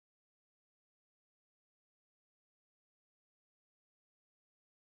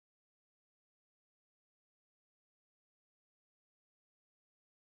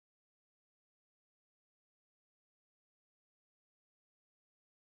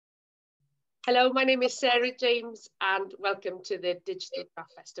Hello, my name is Sarah James and welcome to the Digital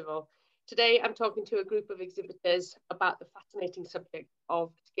Craft Festival. Today I'm talking to a group of exhibitors about the fascinating subject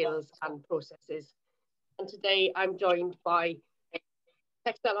of skills and processes. And today I'm joined by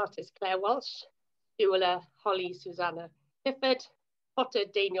textile artist Clare Walsh, jeweller Suzanna Clifford, potter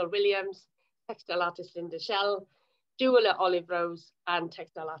Deiniol Williams, textile artist Lynda jeweller Olive Rose, and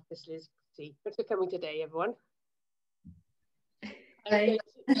textile artist Liz Cooksey. Thanks for coming today, everyone.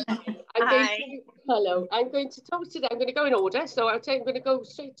 Hello. I'm going to talk today. I'm going to go in order. So I'm going to go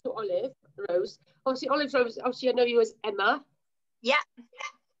straight to Olive Rose. Obviously, Olive Rose. Obviously, I know you as Emma. Yeah.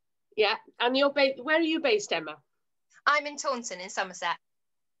 Yeah. And you're based. Where are you based, Emma? I'm in Taunton, in Somerset.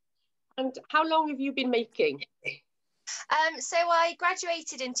 And how long have you been making? So I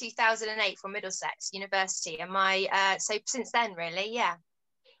graduated in 2008 from Middlesex University, and so since then, really, yeah.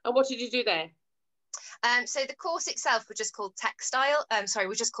 And what did you do there? So the course itself was just called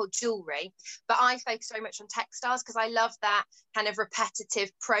was just called Jewellery, but I focus very much on textiles because I love that kind of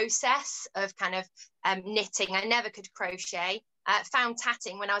repetitive process of kind of knitting. I never could crochet. Found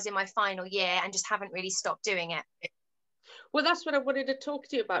tatting when I was in my final year and just haven't really stopped doing it. Well, that's what I wanted to talk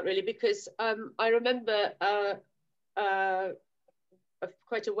to you about, really, because I remember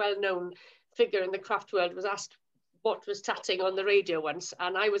quite a well-known figure in the craft world was asked what was tatting on the radio once,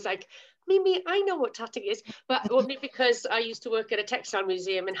 and I was like, Mimi, I know what tatting is, but only because I used to work at a textile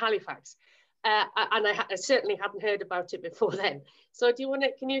museum in Halifax, and I certainly hadn't heard about it before then. So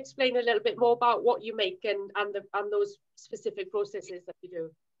can you explain a little bit more about what you make and those specific processes that you do?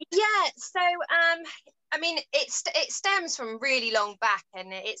 Yeah, so I mean, it stems from really long back,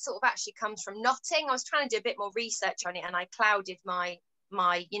 and it sort of actually comes from knotting. I was trying to do a bit more research on it, and I clouded my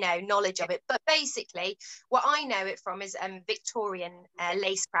knowledge of it. But basically, what I know it from is Victorian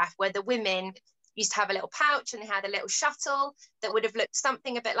lace craft, where the women used to have a little pouch and they had a little shuttle that would have looked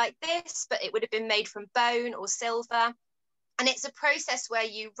something a bit like this, but it would have been made from bone or silver. And it's a process where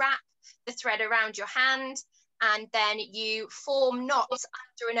you wrap the thread around your hand, and then you form knots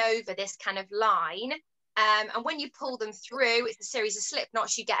under and over this kind of line. And when you pull them through, it's a series of slip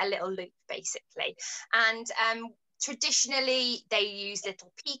knots, you get a little loop, basically. And traditionally, they use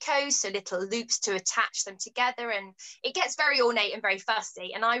little picots, so little loops to attach them together. And it gets very ornate and very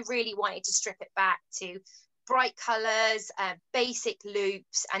fussy. And I really wanted to strip it back to bright colours, basic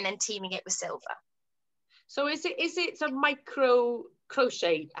loops, and then teaming it with silver. So is it a micro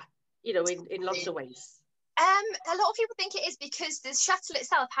crochet, in lots of ways? A lot of people think it is because the shuttle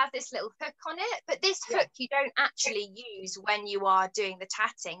itself has this little hook on it, but this hook you don't actually use when you are doing the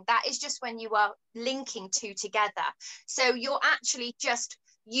tatting. That is just when you are linking two together. So you're actually just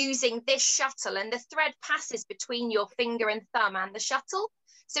using this shuttle, and the thread passes between your finger and thumb and the shuttle.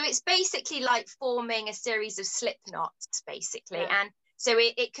 So it's basically like forming a series of slip knots, basically. Yeah. And so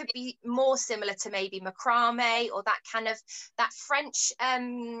it could be more similar to maybe macrame or that French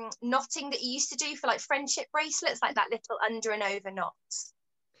knotting that you used to do for like friendship bracelets, like that little under and over knots.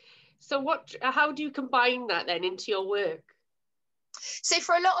 So how do you combine that then into your work? So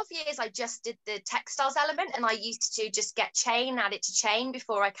for a lot of years, I just did the textiles element, and I used to just get add it to chain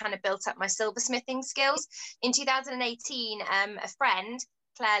before I kind of built up my silversmithing skills. In 2018, a friend,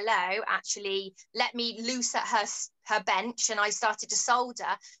 Clare Lowe, actually let me loose at her bench, and I started to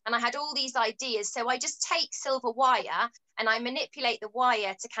solder, and I had all these ideas. So I just take silver wire and I manipulate the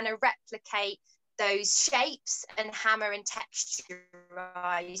wire to kind of replicate those shapes and hammer and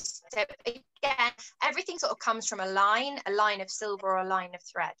texturize. So again, everything sort of comes from a line of silver or a line of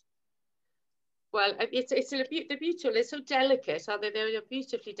thread. Well, they're beautiful. They're so delicate, aren't they? They're a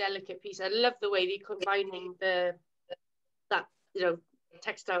beautifully delicate piece. I love the way you're combining that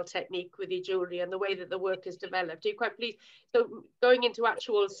textile technique with your jewellery and the way that the work is developed. Are you quite pleased? So going into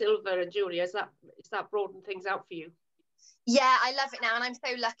actual silver and jewellery, has that broadened things out for you? Yeah, I love it now, and I'm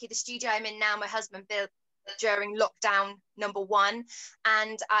so lucky. The studio I'm in now, my husband built during lockdown #1,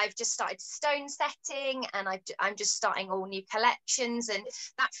 and I've just started stone setting, and I'm just starting all new collections, and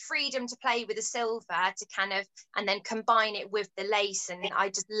that freedom to play with the silver to kind of and then combine it with the lace, and I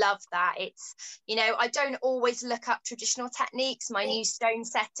just love that. It's, I don't always look up traditional techniques. My new stone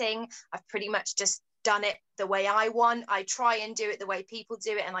setting, I've pretty much just done it the way I want. I try and do it the way people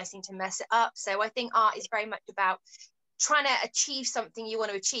do it, and I seem to mess it up. So I think art is very much about trying to achieve something you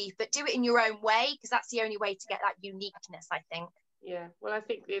want to achieve, but do it in your own way, because that's the only way to get that uniqueness, I think. Yeah, well, I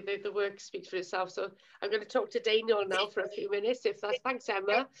think the work speaks for itself. So I'm going to talk to Deiniol now for a few minutes, if that's. Thanks,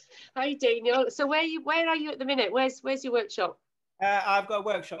 Emma. Hi, Deiniol. So where are you at the minute? Where's your workshop? I've got a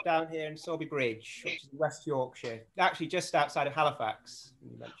workshop down here in Sorby Bridge, which is in West Yorkshire, actually just outside of Halifax.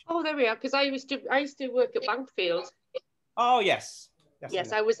 Oh, there we are. Because I used to work at Bankfield. Oh yes.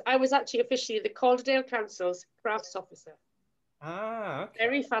 Yes, I was actually officially the Calderdale Council's crafts officer. Ah, okay.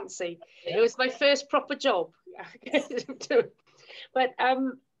 Very fancy. It was my first proper job. But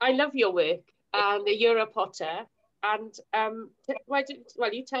I love your work, and you're a potter. And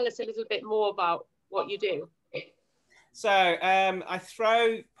you tell us a little bit more about what you do. So I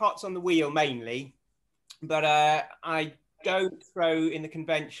throw pots on the wheel mainly, but I don't throw in the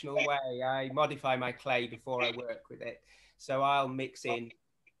conventional way. I modify my clay before I work with it. So I'll mix in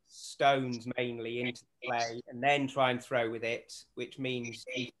stones mainly into the clay and then try and throw with it, which means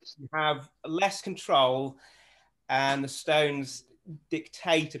you have less control and the stones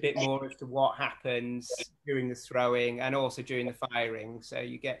dictate a bit more as to what happens during the throwing and also during the firing. So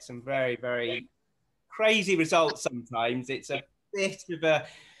you get some very, very crazy results sometimes. It's a bit of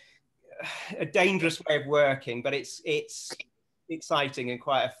a dangerous way of working, but it's exciting and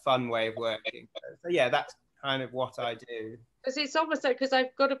quite a fun way of working. So yeah, that's kind of what I do. Because it's almost like, because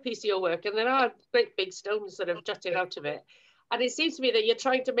I've got a piece of your work and there are great big stones that have jutted out of it. And it seems to me that you're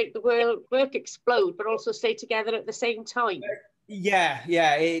trying to make the work explode, but also stay together at the same time. Yeah,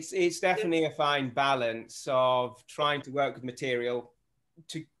 it's definitely a fine balance of trying to work with material.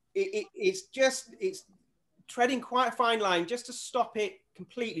 It's treading quite a fine line just to stop it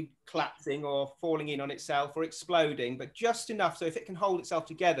completely collapsing or falling in on itself or exploding, but just enough so if it can hold itself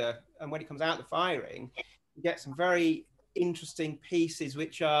together and when it comes out the firing, you get some very interesting pieces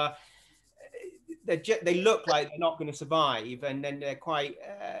which are they look like they're not going to survive, and then they're quite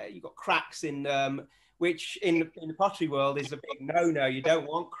you've got cracks in them, which in the pottery world is a big no-no. You don't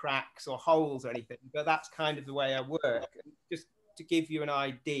want cracks or holes or anything, but that's kind of the way I work. Just to give you an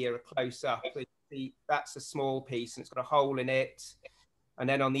idea, a close-up, that's a small piece and it's got a hole in it, and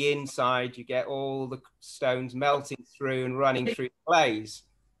then on the inside you get all the stones melting through and running through the glaze,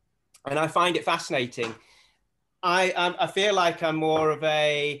 and I find it fascinating. I feel like I'm more of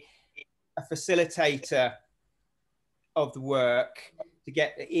a facilitator of the work. To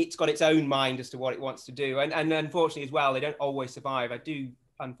get it's got its own mind as to what it wants to do, and unfortunately as well, they don't always survive. I do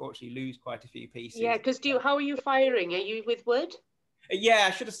unfortunately lose quite a few pieces. Yeah, because how are you firing? Are you with wood? Yeah,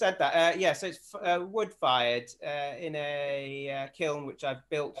 I should have said that. Yeah, so it's wood fired in a kiln which I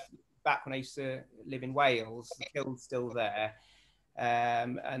built back when I used to live in Wales. The kiln's still there.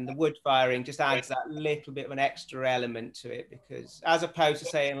 And the wood firing just adds that little bit of an extra element to it, because as opposed to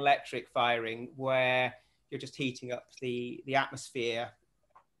say an electric firing where you're just heating up the atmosphere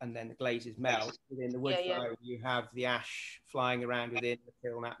and then the glazes melt, within the wood firing you have the ash flying around within the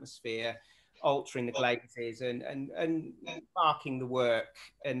kiln atmosphere, altering the glazes and marking the work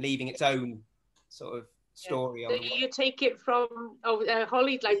and leaving its own sort of story. So you take it from,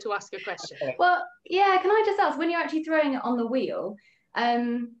 Holly'd like to ask a question. Well, yeah, can I just ask, when you're actually throwing it on the wheel,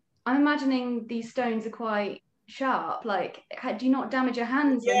 I'm imagining these stones are quite sharp. Like, do you not damage your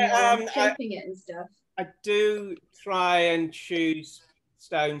hands when you're shaping it and stuff? I do try and choose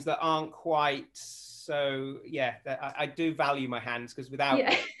stones that aren't quite so, I do value my hands, because without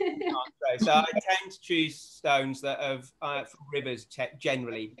them, so I tend to choose stones that have from rivers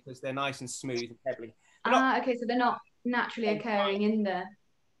generally, because they're nice and smooth and pebbly. Okay, so they're not naturally occurring in the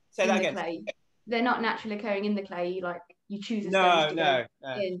clay. They're not naturally occurring in the clay. You choose a stone to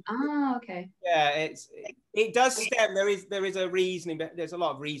go in. Okay. Yeah, it does stem. There is a reasoning, but there's a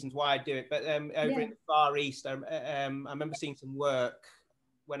lot of reasons why I do it. But over in the Far East, I remember seeing some work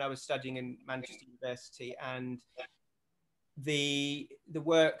when I was studying in Manchester University, and the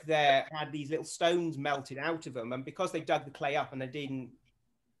work there had these little stones melted out of them, and because they dug the clay up and they didn't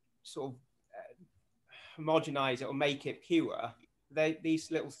sort of homogenize it or make it pure,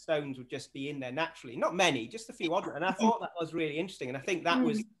 these little stones would just be in there naturally. Not many, just a few odd. And I thought that was really interesting, and I think that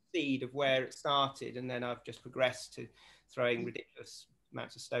was the seed of where it started, and then I've just progressed to throwing ridiculous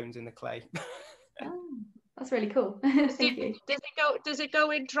amounts of stones in the clay. That's really cool. Thank you. Does it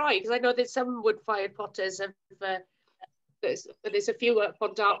go in dry? Because I know there's some wood-fired potters have there's a few up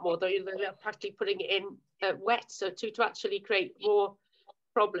on Dartmoor though they're practically putting it in wet, so to actually create more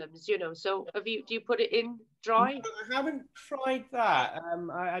problems, So do you put it in dry? No, I haven't tried that.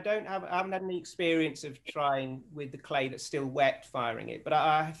 I haven't had any experience of trying with the clay that's still wet firing it, but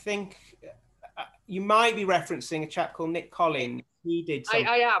I think you might be referencing a chap called Nick Collins. He did something.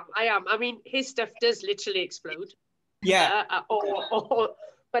 I am. I mean, his stuff does literally explode. Yeah.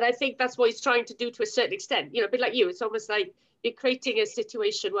 But I think that's what he's trying to do to a certain extent. A bit like you. It's almost like you're creating a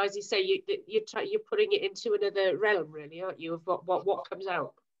situation where, as you say, you're putting it into another realm, really, aren't you? Of what comes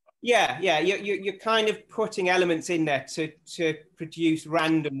out. Yeah. You're kind of putting elements in there to produce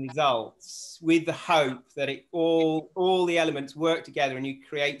random results with the hope that all the elements work together and you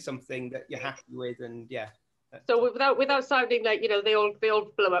create something that you're happy with. And So without sounding like, you know, they all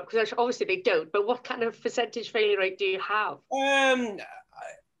blow up, because obviously they don't, but what kind of percentage failure rate do you have?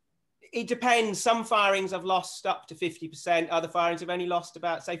 It depends. Some firings I've lost up to 50%. Other firings I've only lost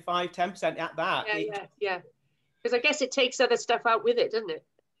about, say, 5-10% at that. Yeah. Because I guess it takes other stuff out with it, doesn't it?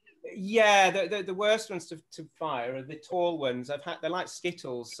 Yeah, the worst ones to fire are the tall ones. They're like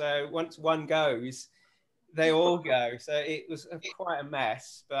Skittles. So once one goes, they all go. So it was quite a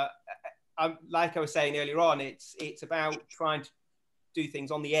mess. But like I was saying earlier on, it's about trying to do things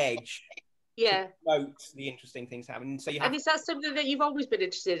on the edge. Yeah. To promote the interesting things happening. So you have. And is that something that you've always been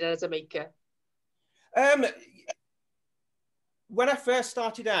interested in as a maker? When I first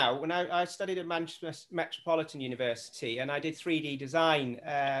started out, when I studied at Manchester Metropolitan University, and I did 3D design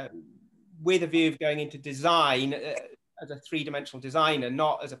with a view of going into design as a three-dimensional designer,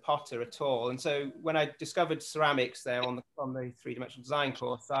 not as a potter at all. And so when I discovered ceramics there on the three-dimensional design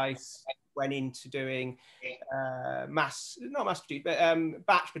course, I went into doing batch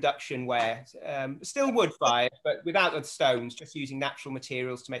production ware, still wood fired, but without the stones, just using natural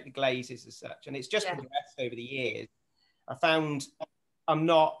materials to make the glazes as such. And it's just progressed over the years. I found I'm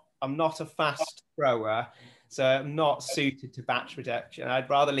not a fast thrower, so I'm not suited to batch production. I'd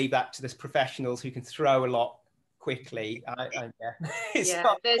rather leave that to the professionals who can throw a lot quickly. It's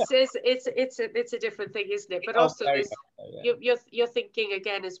a different thing, isn't it? But also you're thinking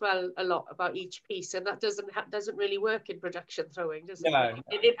again as well a lot about each piece, and that doesn't really work in production throwing, does it? No.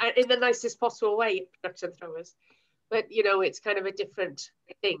 In the nicest possible way, production throwers. But you know, it's kind of a different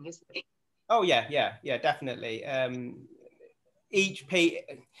thing, isn't it? Oh yeah, definitely. Each piece,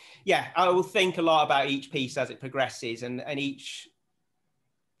 I will think a lot about each piece as it progresses, and each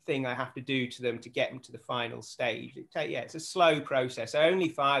thing I have to do to them to get them to the final stage. It's a slow process. I only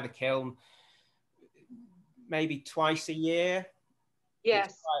fire the kiln maybe twice a year.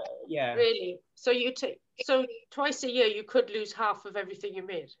 Yes. Really? So twice a year you could lose half of everything you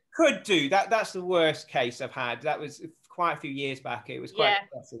made. Could do that. That's the worst case I've had. That was quite a few years back. It was quite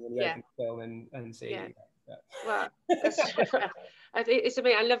depressing when you open the kiln and see. Yeah. Well, I think it's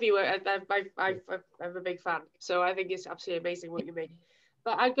amazing. I love you. I'm a big fan. So I think it's absolutely amazing what you make.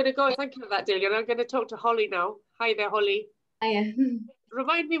 But I'm going to go. Thank you for that, Deiniol. I'm going to talk to Holly now. Hi there, Holly. Hiya.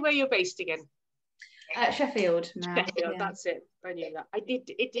 Remind me where you're based again. Sheffield now. Sheffield, that's it. I knew that.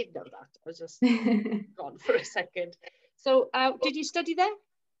 It did know that. I was just gone for a second. So did you study there?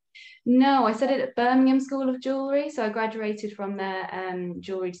 No, I studied at Birmingham School of Jewellery. So I graduated from their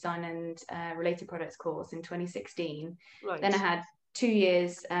jewellery design and related products course in 2016. Right. Then I had 2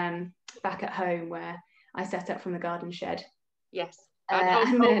 years back at home where I set up from the garden shed. Yes.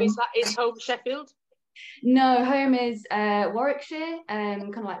 And home is home Sheffield? No, home is Warwickshire,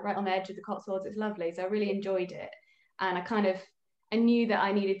 kind of like right on the edge of the Cotswolds. It's lovely. So I really enjoyed it. And I knew that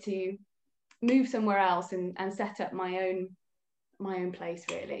I needed to move somewhere else and set up my own place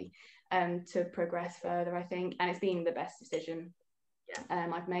really, to progress further, I think. And it's been the best decision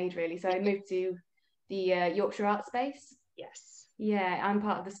I've made really. So I moved to the Yorkshire Art Space. Yes. Yeah, I'm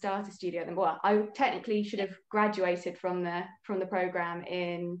part of the starter studio. Well, I technically should have graduated from the program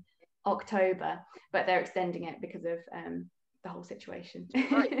in October, but they're extending it because of the whole situation.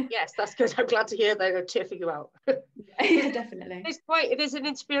 Right. Yes, that's good. I'm glad to hear they're cheering you out. Yeah, definitely. There's an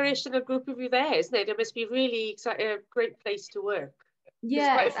inspirational group of you there, isn't it? It must be really a great place to work.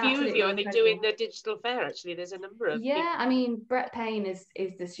 Yeah, there's quite a few of you, and they do in the digital fair. Actually, there's a number of people. I mean, Brett Payne is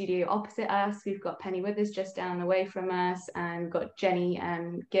the studio opposite us. We've got Penny Withers just down the way from us, and we've got Jenny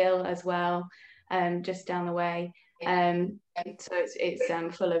and Gill as well, just down the way. So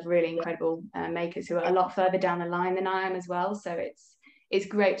it's full of really incredible makers who are a lot further down the line than I am as well. So it's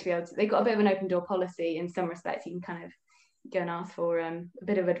great to be able to. They've got a bit of an open door policy in some respects. You can kind of go and ask for a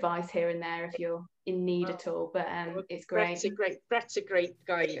bit of advice here and there if you're in need at all. But it's great. Brett's a great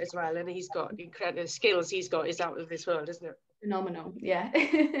guy as well, and he's got incredible skills. He's got is out of this world, isn't it? Phenomenal, yeah.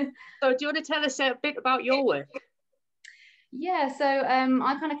 So do you want to tell us a bit about your work? Yeah, so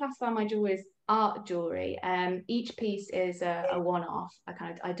I kind of classify my jewellery as art jewellery. Each piece is a one-off.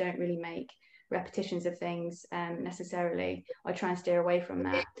 I don't really make repetitions of things necessarily. I try and steer away from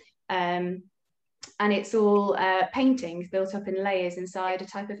that. And it's all paintings built up in layers inside a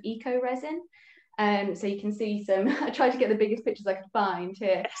type of eco resin. So you can see some. I tried to get the biggest pictures I could find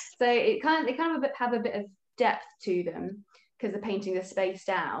here. So it kind of have a bit of depth to them because the paintings are spaced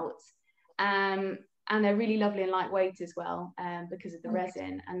out. And they're really lovely and lightweight as well because of the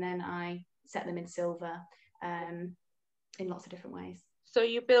resin. And then I set them in silver in lots of different ways. So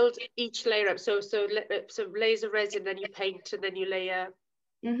you build each layer up. So layers of resin, then you paint, and then you layer.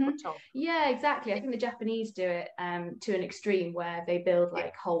 On top. Yeah, exactly. I think the Japanese do it to an extreme where they build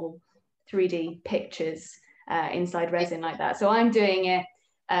like whole 3D pictures inside resin like that. So I'm doing it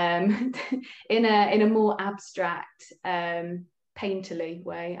in a more abstract, painterly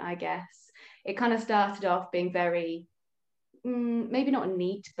way, I guess. It kind of started off being very, maybe not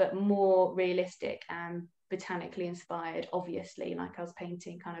neat, but more realistic and botanically inspired, obviously. Like I was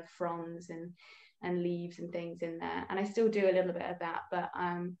painting kind of fronds and leaves and things in there, and I still do a little bit of that, but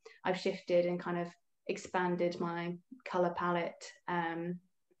I've shifted and kind of expanded my color palette,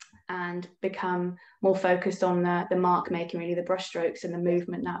 and become more focused on the mark making, really, the brush strokes and the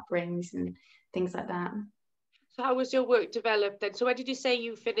movement that brings and things like that. So how was your work developed then? So when did you say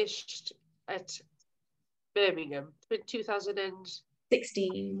you finished at Birmingham?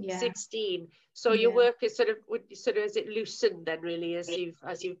 2016. Yeah. 16. So your work is sort of has it loosened then, really, as you've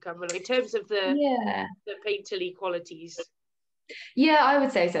come along in terms of the painterly qualities? Yeah, I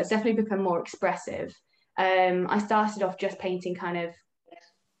would say so. It's definitely become more expressive. I started off just painting kind of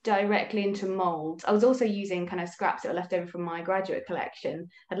directly into molds. I was also using kind of scraps that were left over from my graduate collection.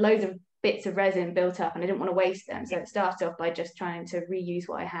 Had loads of bits of resin built up and I didn't want to waste them, so it started off by just trying to reuse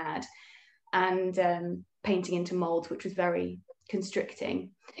what I had, and painting into molds, which was very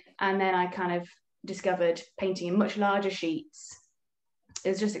constricting. And then I kind of discovered painting in much larger sheets. It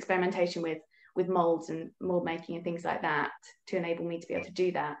was just experimentation with molds and mold making and things like that to enable me to be able to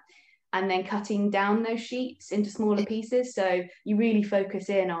do that, and then cutting down those sheets into smaller pieces, so you really focus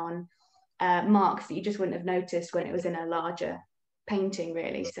in on marks that you just wouldn't have noticed when it was in a larger painting,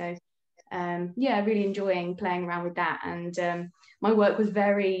 really. So yeah, really enjoying playing around with that. And my work was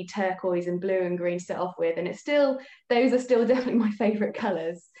very turquoise and blue and green to start off with, and those are still definitely my favorite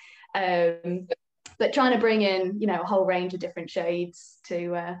colors, but trying to bring in, you know, a whole range of different shades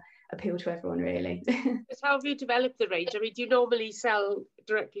to appeal to everyone, really. So how have you developed the range? I mean, do you normally sell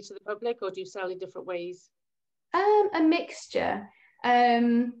directly to the public, or do you sell in different ways? A mixture.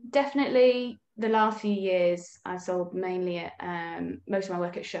 Definitely the last few years I sold mainly at most of my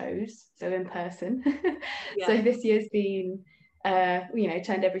work at shows, so in person. So this year's been you know,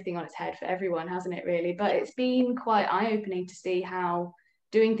 turned everything on its head for everyone, hasn't it, really? But it's been quite eye-opening to see how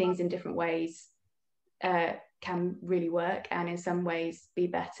doing things in different ways can really work, and in some ways be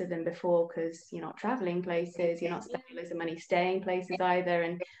better than before, because you're not traveling places, you're not spending loads of money staying places either,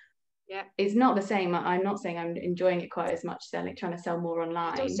 and it's not the same. I'm not saying I'm enjoying it quite as much trying to sell more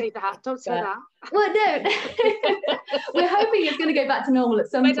online. Don't say that. Don't say that. Well, no. We're hoping it's going to go back to normal at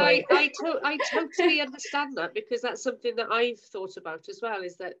some point. I totally understand that, because that's something that I've thought about as well,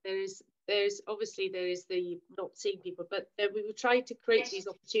 is that there's the not seeing people, but we will try to create these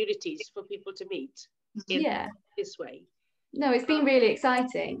opportunities for people to meet in this way. No, it's been really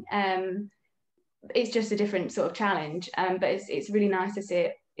exciting. It's just a different sort of challenge, but it's really nice to see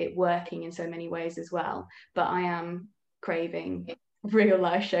it working in so many ways as well. But I am craving real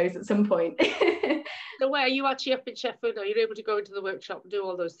life shows at some point. So where are you actually up in Sheffield? Are you able to go into the workshop and do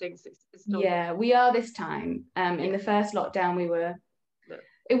all those things? Yeah, we are this time. In the first lockdown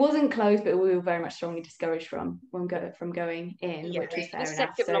it wasn't closed, but we were very much strongly discouraged from going in, which was fair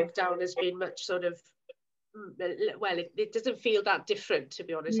enough. The second lockdown has been much sort of, well, it doesn't feel that different, to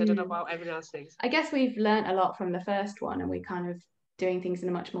be honest. I don't know about everyone else thinks. I guess we've learnt a lot from the first one, and we kind of doing things in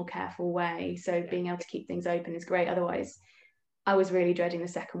a much more careful way, so being able to keep things open is great. Otherwise I was really dreading the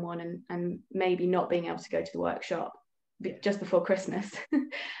second one, and maybe not being able to go to the workshop just before Christmas.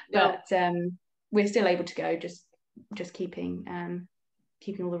 But we're still able to go, just keeping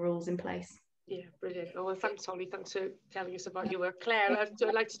all the rules in place. Yeah, brilliant. Oh, well, thanks, Holly. Thanks for telling us about your work. Claire,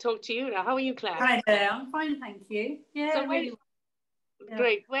 I'd like to talk to you now. How are you, Claire? Hi there. I'm fine, thank you. Yeah, so great.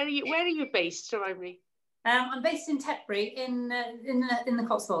 Where are you based, remind me? I'm based in Tetbury in the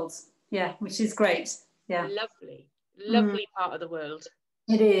Cotswolds. Yeah, which is great. Yeah, lovely part of the world.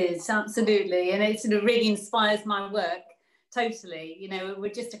 It is, absolutely, and it sort of really inspires my work totally. You know,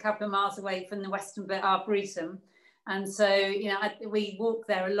 we're just a couple of miles away from the Western Arboretum, and so, you know, we walk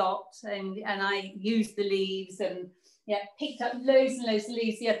there a lot, and I use the leaves, and picked up loads and loads of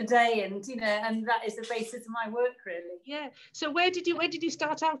leaves the other day, and you know, and that is the basis of my work, really. Yeah. So where did you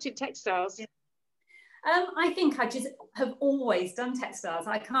start out in textiles? I think I just have always done textiles.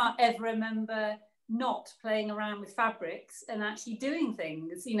 I can't ever remember not playing around with fabrics and actually doing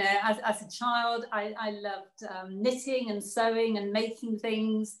things. You know, as a child, I loved knitting and sewing and making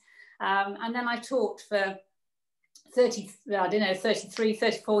things. And then I taught for 33,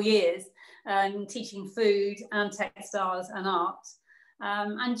 34 years, teaching food and textiles and art.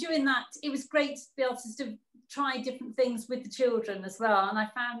 And during that, it was great to be able to sort of try different things with the children as well, and I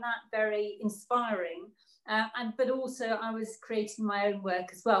found that very inspiring. But also I was creating my own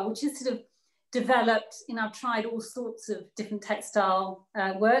work as well, which is sort of developed. You know, I've tried all sorts of different textile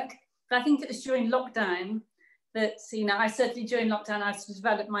work, but I think it was during lockdown that, you know, I certainly during lockdown I've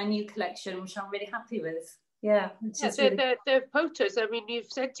developed my new collection, which I'm really happy with. Yeah, the photos. I mean,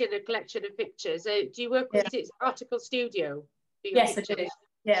 you've sent in a collection of pictures. Do you work with Article Studio? Yes, I do.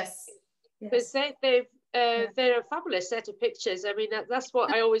 Yes, because they're a fabulous set of pictures. I mean, that's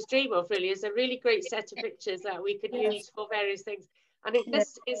what I always dream of. Really, is a really great set of pictures that we could use for various things. And it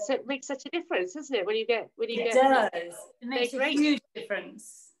makes such a difference, doesn't it? It does. It makes a huge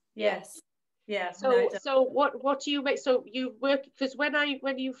difference. Yes. Yeah. So what do you make? So you work, because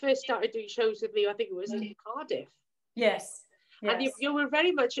when you first started doing shows with me, I think it was in Cardiff. Yes. And you were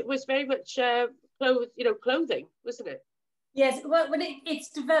very much clothing, wasn't it? Yes. Well, it's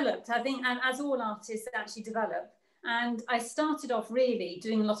developed, I think, and as all artists actually develop. And I started off really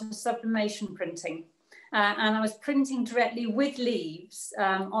doing a lot of sublimation printing, and I was printing directly with leaves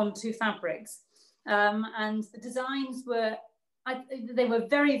onto fabrics, and the designs were. They were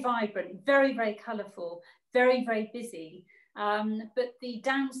very vibrant, very, very colourful, very, very busy. But the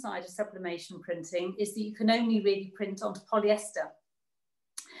downside of sublimation printing is that you can only really print onto polyester.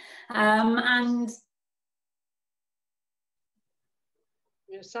 And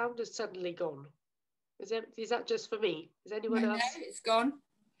your sound has suddenly gone. Is that just for me? Is anyone else? No, it's gone.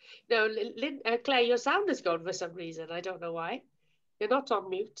 No, Claire, your sound has gone for some reason. I don't know why. You're not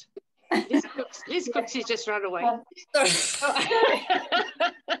on mute. Liz Cooksey just ran away. Can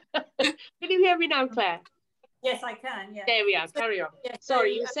you hear me now, Claire? Yes, I can. Yeah. There we are. Carry on. Yeah,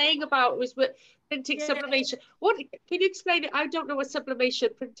 sorry, you were saying about printing sublimation. What can you explain it? I don't know what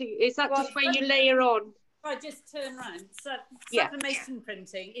sublimation printing is. That just where you layer on? I just turn around. So sublimation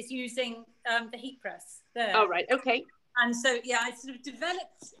printing is using the heat press there. Oh, right. Okay. And so I sort of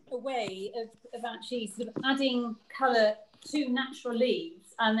developed a way of actually sort of adding colour to natural leaves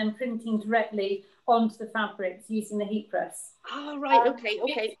and then printing directly onto the fabrics using the heat press. Oh, right. Okay.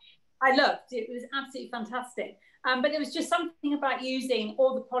 I loved it. It was absolutely fantastic. But it was just something about using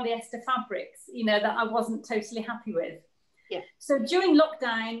all the polyester fabrics, you know, that I wasn't totally happy with. Yeah. So during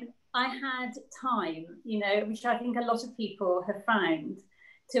lockdown, I had time, you know, which I think a lot of people have found,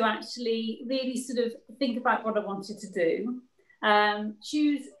 to actually really sort of think about what I wanted to do.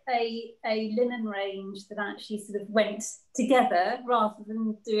 Choose a linen range that actually sort of went together rather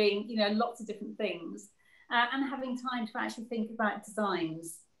than doing, you know, lots of different things, and having time to actually think about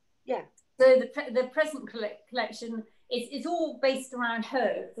designs. Yeah. So the present collection is all based around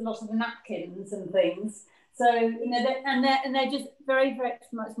herbs, a lot of the napkins and things. So, you know, they're just very, very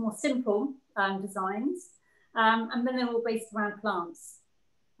much more simple designs, and then they're all based around plants.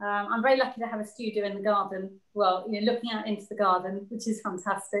 I'm very lucky to have a studio in the garden, well, you know, looking out into the garden, which is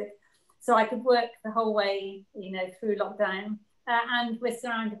fantastic. So I could work the whole way, you know, through lockdown, and we're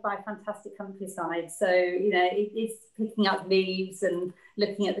surrounded by fantastic countryside. So, you know, it's picking up leaves and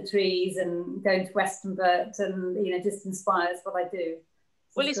looking at the trees and going to Western Burt, and, you know, just inspires what I do.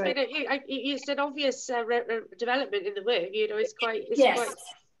 Well, it's an obvious development in the work. You know, it's quite,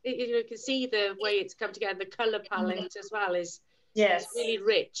 you can see the way it's come together. The colour palette as well is. Yes, it's really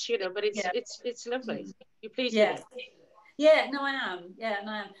rich, you know, but it's lovely. You pleased with it? Yeah, no, I am. Yeah,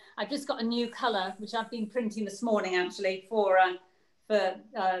 no, I am. I've just got a new colour which I've been printing this morning actually for the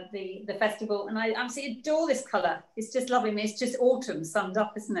festival, and I absolutely adore this colour. It's just lovely. It's just autumn summed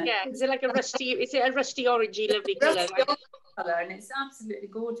up, isn't it? Yeah, is it like a rusty? Is it a rusty orangey, lovely colour? Colour, and it's absolutely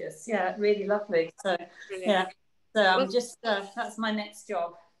gorgeous. Yeah, really lovely. So brilliant. Yeah, so just that's my next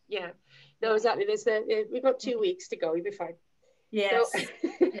job. Yeah, no, exactly. We've got 2 weeks to go. You'll be fine. Yes. So,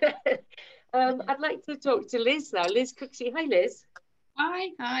 I'd like to talk to Liz now. Liz Cooksey. Hi, Liz.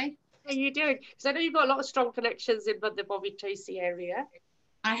 Hi. How are you doing? Because I know you've got a lot of strong connections in the Bobby Tracy area.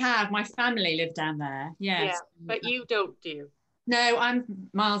 I have. My family live down there. Yes. Yeah, but you don't, do you? No, I'm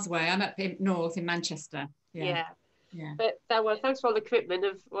miles away. I'm up in north in Manchester. Yeah. But well, thanks for all the commitment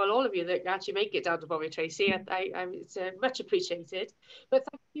of all of you that actually make it down to Bobby Tracy. It's much appreciated. But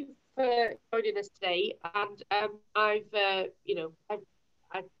thank you for joining us today. And I've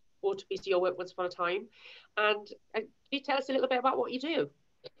bought a piece of your work once upon a time. And can you tell us a little bit about what you do?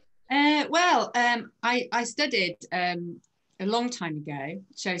 I studied a long time ago. It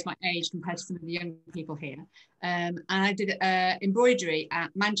shows my age compared to some of the young people here. And I did embroidery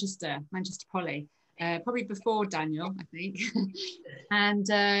at Manchester Poly. Probably before Deiniol, I think. And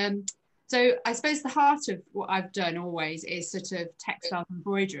so I suppose the heart of what I've done always is sort of textile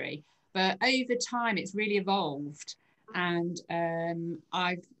embroidery, but over time it's really evolved. And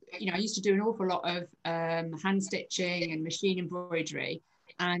I used to do an awful lot of hand stitching and machine embroidery,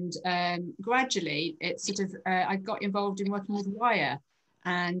 and gradually it's sort of I got involved in working with wire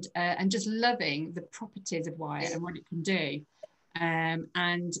and just loving the properties of wire and what it can do. I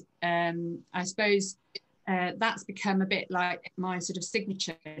suppose that's become a bit like my sort of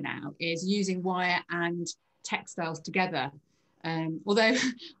signature now, is using wire and textiles together. Although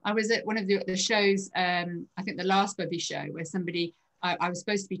I was at one of the shows, I think the last Bubby show, where somebody, I was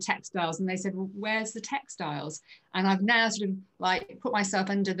supposed to be textiles, and they said, well, where's the textiles? And I've now sort of like put myself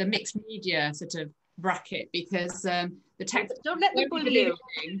under the mixed media sort of bracket, because the textiles, don't let them bully you,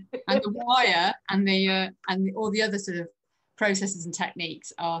 and the wire and all the other sort of processes and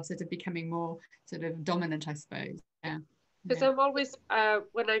techniques are sort of becoming more sort of dominant, I suppose. Yeah. Because I'm always,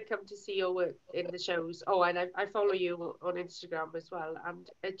 when I come to see your work in the shows, and I follow you on Instagram as well, and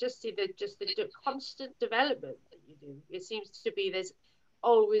I just see the constant development that you do. It seems to be there's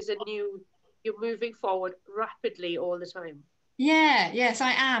always you're moving forward rapidly all the time. Yeah, yes,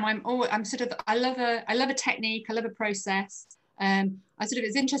 I am. I'm sort of, I love a technique, I love a process.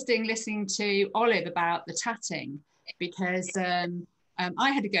 It's interesting listening to Olive about the tatting, because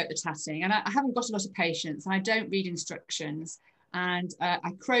I had to go at the tatting, and I haven't got a lot of patience, and I don't read instructions, and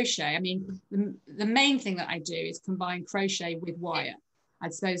I crochet. I mean, the main thing that I do is combine crochet with wire. I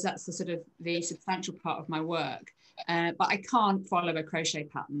suppose that's the substantial part of my work, but I can't follow a crochet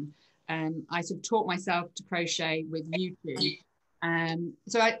pattern. I sort of taught myself to crochet with YouTube.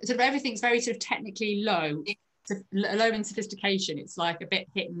 So everything's very sort of technically low in sophistication. It's like a bit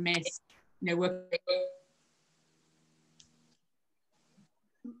hit and miss, work.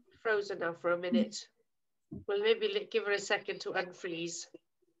 Frozen now for a minute. Well, maybe give her a second to unfreeze.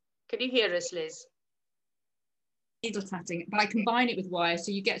 Can you hear us, Liz? Needle tatting, but I combine it with wire,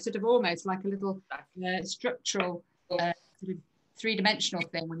 so you get sort of almost like a little structural sort of three-dimensional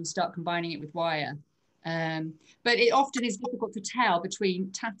thing when you start combining it with wire. But it often is difficult to tell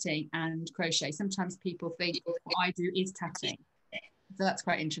between tatting and crochet. Sometimes people think what I do is tatting, so that's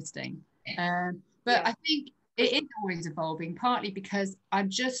quite interesting. But I think it is always evolving, partly because I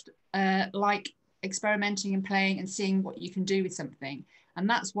just like experimenting and playing and seeing what you can do with something, and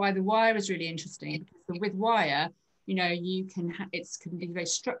that's why the wire is really interesting, because with wire, you can it can be very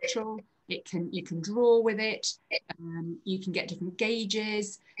structural. You can draw with it. You can get different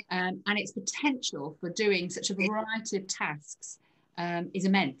gauges, and its potential for doing such a variety of tasks is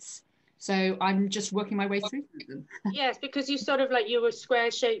immense. So I'm just working my way through them. Yes, because you sort of you were square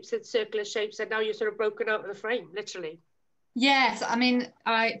shapes and circular shapes, and now you're sort of broken out of the frame, literally. Yes, I mean,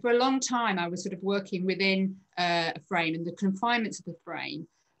 for a long time I was sort of working within a frame and the confinements of the frame,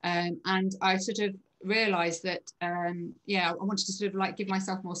 and I sort of realised that I wanted to sort of give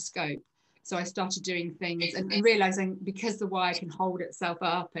myself more scope. So I started doing things and realising, because the wire can hold itself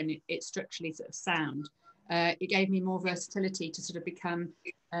up and it's structurally sort of sound, it gave me more versatility to sort of become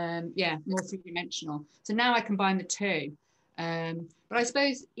more three-dimensional. So now I combine the two. But I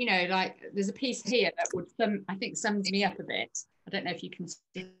suppose, there's a piece here that would I think sums me up a bit. I don't know if you can see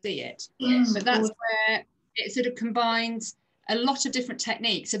it, but that's where it sort of combines a lot of different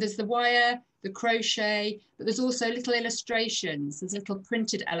techniques. So there's the wire, the crochet, but there's also little illustrations, there's little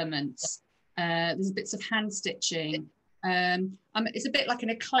printed elements, there's bits of hand stitching. It's a bit like an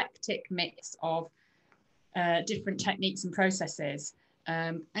eclectic mix of different techniques and processes.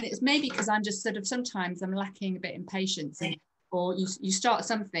 And it's maybe because I'm just sometimes I'm lacking a bit in patience, or you start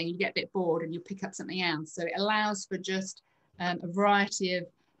something, you get a bit bored and you pick up something else. So it allows for just a variety of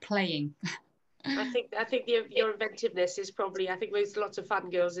playing. I think your inventiveness is probably, I think there's lots of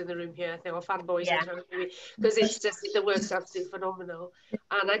fangirls in the room here, or fanboys, because it's just, the work's absolutely phenomenal.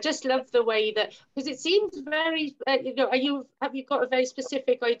 And I just love the way that, because it seems very, have you got a very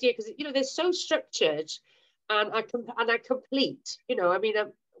specific idea? Because, they're so structured and I complete,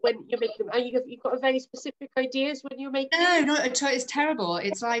 when you make them, you've got a very specific ideas when you make them? No, it's terrible.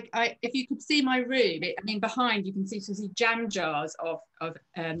 It's like, if you could see my room, behind you can see jam jars of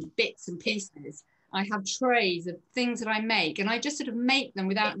bits and pieces. I have trays of things that I make, and I just sort of make them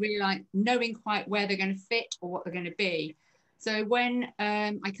without really knowing quite where they're going to fit or what they're going to be. So when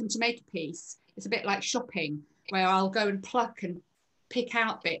I come to make a piece, it's a bit like shopping, where I'll go and pluck and pick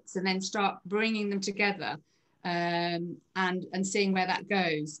out bits and then start bringing them together. And seeing where that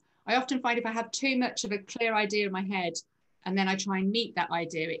goes. I often find if I have too much of a clear idea in my head and then I try and meet that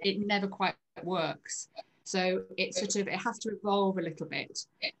idea, it never quite works. So it has to evolve a little bit.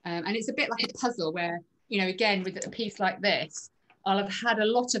 And it's a bit like a puzzle where, again, with a piece like this, I'll have had a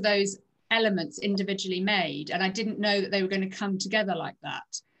lot of those elements individually made, and I didn't know that they were going to come together like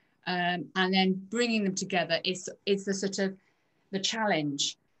that. And then bringing them together is the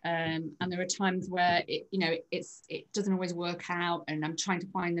challenge. And there are times where it doesn't always work out, and I'm trying to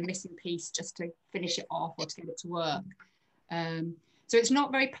find the missing piece just to finish it off or to get it to work. So it's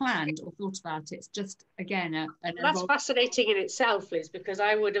not very planned or thought about. It's just, again, that's fascinating in itself, Liz, because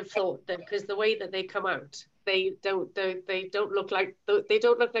I would have thought that because the way that they come out, they don't look like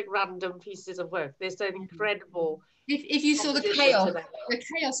random pieces of work. There's an incredible. If you saw the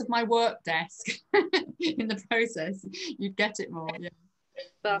chaos of my work desk in the process, you'd get it more.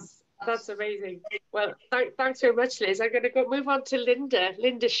 Yeah. That's amazing. Well, thanks very much, Liz. I'm going to move on to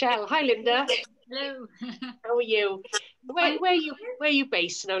Lynda Shell. Hi, Lynda. Hello. How are you? Where are you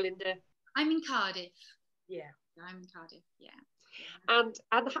based now, Lynda? I'm in Cardiff. Yeah. I'm in Cardiff. Yeah. And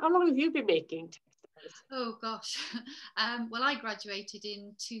how long have you been making textiles? Oh gosh. Well, I graduated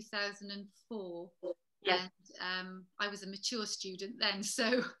in 2004. Yeah. And I was a mature student then,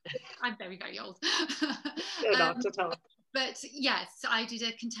 so I'm very, very old. No, not at all. But yes, I did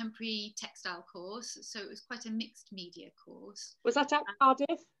a contemporary textile course, so it was quite a mixed media course. Was that at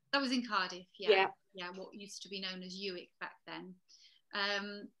Cardiff? That was in Cardiff, yeah. Yeah, what used to be known as Uwick back then.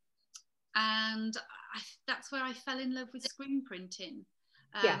 And that's where I fell in love with screen printing.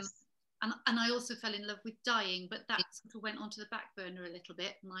 Yes. And I also fell in love with dyeing, but that sort of went onto the back burner a little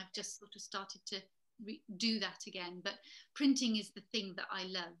bit, and I've just sort of started to do that again. But printing is the thing that I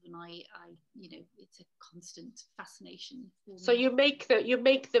love, and I it's a constant fascination for me. So you make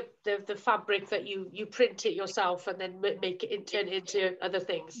the fabric that you print it yourself and then make it turn it into other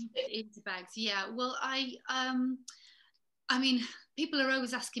things, into bags. Yeah, well, I mean, people are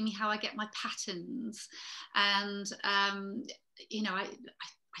always asking me how I get my patterns, and I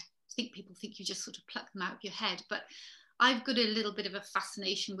think people think you just sort of pluck them out of your head, but I've got a little bit of a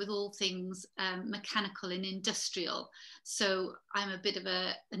fascination with all things mechanical and industrial. So I'm a bit of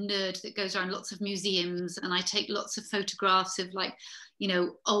a nerd that goes around lots of museums, and I take lots of photographs of, like,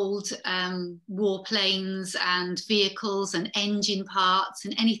 old warplanes and vehicles and engine parts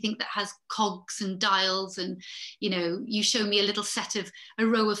and anything that has cogs and dials. And, you show me a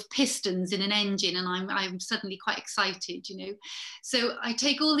row of pistons in an engine, and I'm suddenly quite excited, So I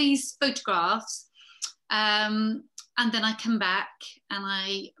take all these photographs, and then I come back and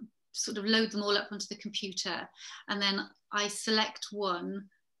I sort of load them all up onto the computer, and then I select one,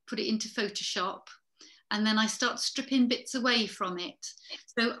 put it into Photoshop, and then I start stripping bits away from it.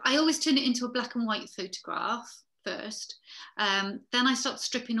 So I always turn it into a black and white photograph first. Then I start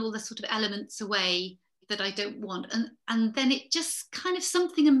stripping all the sort of elements away that I don't want. And then it just kind of,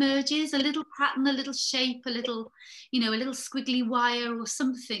 something emerges, a little pattern, a little shape, a little squiggly wire or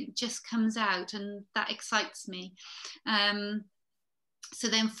something just comes out, and that excites me. So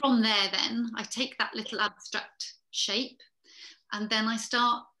then from there, I take that little abstract shape, and then I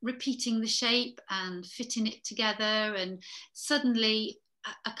start repeating the shape and fitting it together, and suddenly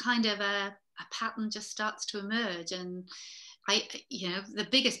a kind of a pattern just starts to emerge. And the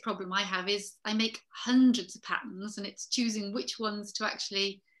biggest problem I have is I make hundreds of patterns, and it's choosing which ones to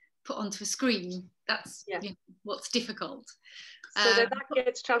actually put onto a screen. That's what's difficult. So then that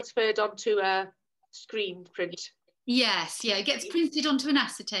gets transferred onto a screen print. Yes, it gets printed onto an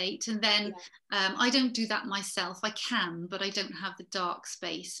acetate, and then I don't do that myself. I can, but I don't have the dark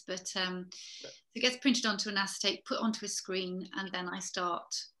space. But it gets printed onto an acetate, put onto a screen, and then I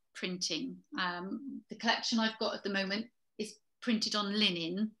start printing. The collection I've got at the moment is printed on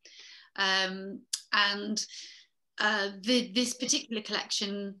linen, and this particular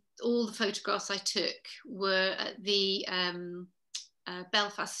collection, all the photographs I took were at the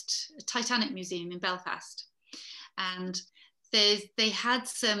Belfast Titanic Museum in Belfast, and they had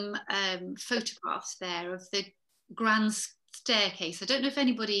some photographs there of the grand staircase. I don't know if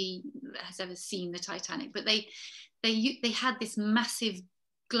anybody has ever seen the Titanic, but they had this massive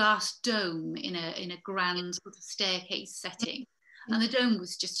glass dome in a grand sort of staircase setting, and the dome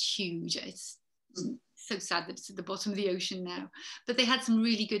was just huge. It's so sad that it's at the bottom of the ocean now, but they had some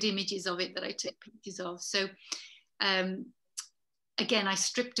really good images of it that I took pictures of. So again, I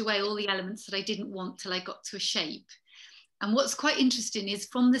stripped away all the elements that I didn't want till I got to a shape. And what's quite interesting is,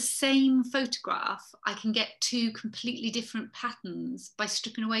 from the same photograph, I can get two completely different patterns by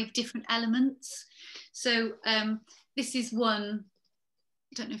stripping away different elements. So this is one,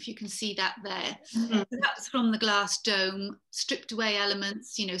 I don't know if you can see that there. Mm-hmm. That's from the glass dome, stripped away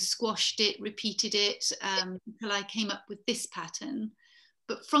elements, squashed it, repeated it until I came up with this pattern.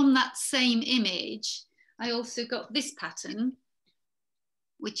 But from that same image, I also got this pattern,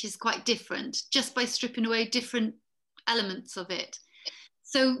 which is quite different, just by stripping away different elements of it.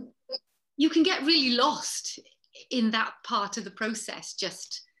 So you can get really lost in that part of the process,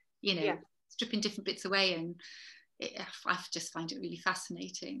 just, stripping different bits away, and I just find it really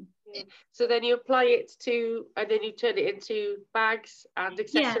fascinating. Yeah. So then you apply it to, and then you turn it into bags and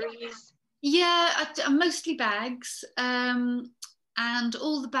accessories? Yeah, mostly bags. and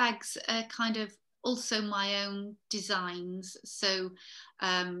all the bags are kind of also my own designs. So,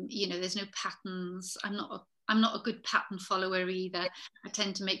 you know, there's no patterns. I'm not a good pattern follower either. I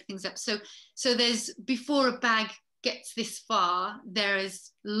tend to make things up. So there's, before a bag gets this far, there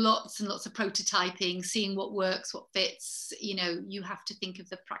is lots and lots of prototyping, seeing what works, what fits. You know, you have to think of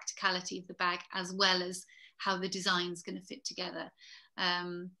the practicality of the bag as well as how the design's going to fit together.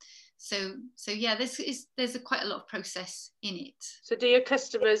 So yeah, there's quite a lot of process in it. So do your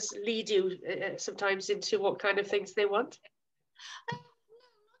customers lead you sometimes into what kind of things they want? Not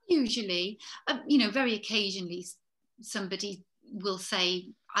usually. You know, very occasionally somebody will say,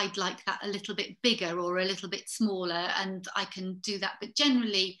 I'd like that a little bit bigger or a little bit smaller, and I can do that. But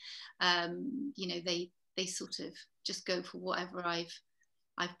generally, you know, they sort of just go for whatever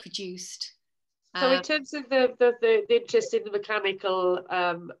I've produced. So in terms of the interest in the mechanical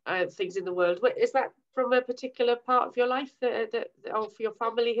things in the world, is that from a particular part of your life, of your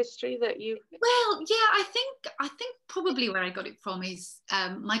family history that you? Well, yeah, I think probably where I got it from is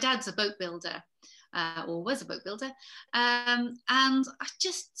my dad's a boat builder, or was a boat builder, and I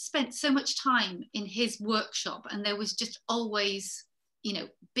just spent so much time in his workshop, and there was just always, you know,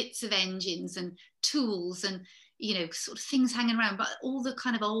 bits of engines and tools and, you know, sort of things hanging around, but all the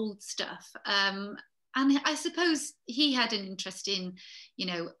kind of old stuff. And I suppose he had an interest in, you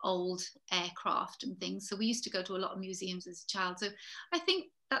know, old aircraft and things. So we used to go to a lot of museums as a child. So I think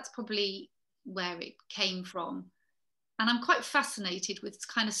that's probably where it came from. And I'm quite fascinated with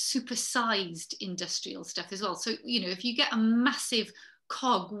kind of supersized industrial stuff as well. So, you know, if you get a massive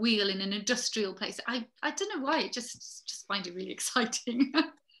cog wheel in an industrial place, I don't know why, I just find it really exciting.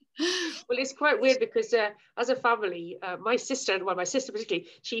 Well, it's quite weird because as a family, my sister particularly,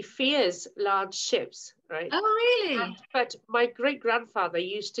 she fears large ships, right? Oh, really? But my great-grandfather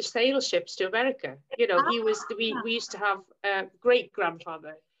used to sail ships to America. You know, we used to have a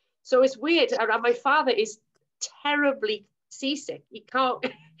great-grandfather. So it's weird. And my father is terribly seasick. He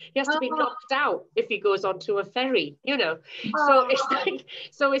has to be knocked out if he goes onto a ferry, you know. So it's like,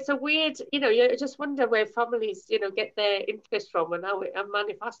 so it's a weird, you know, you just wonder where families, you know, get their interest from and how it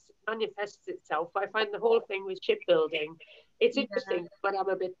manifests itself. But I find the whole thing with shipbuilding, it's interesting, but I'm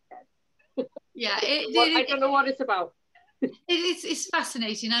a bit scared. Yeah, I don't know what it's about. It's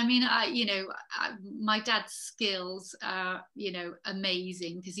fascinating. I mean, my dad's skills are, you know,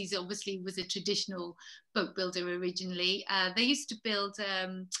 amazing, because he's obviously was a traditional boat builder originally. They used to build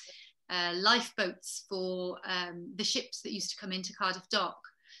lifeboats for the ships that used to come into Cardiff Dock.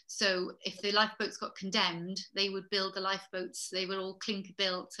 So if the lifeboats got condemned, they would build the lifeboats. They were all clinker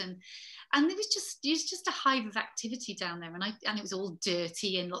built, and it was just a hive of activity down there. And it was all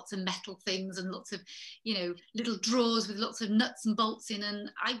dirty and lots of metal things and lots of, you know, little drawers with lots of nuts and bolts in. And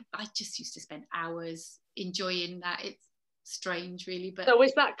I just used to spend hours enjoying that. It's strange, really. But so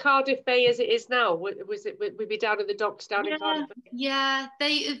is that Cardiff Bay as it is now? Would be down in the docks down in Cardiff Bay? Yeah,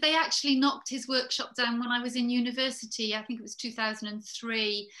 they actually knocked his workshop down when I was in university. I think it was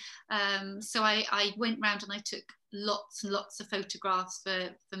 2003. So I went round and I took lots and lots of photographs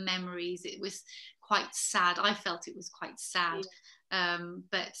for memories. It was quite sad. I felt it was quite sad.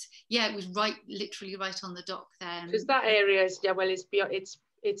 But yeah, it was literally right on the dock there. Because that area is, yeah, well,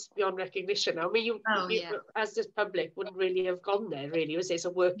 it's beyond recognition. I mean, you as this public wouldn't really have gone there, really, was it? It's a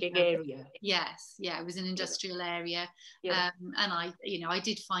working area. Yes, yeah, it was an industrial area. And I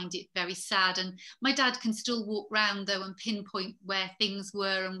did find it very sad. And my dad can still walk round though and pinpoint where things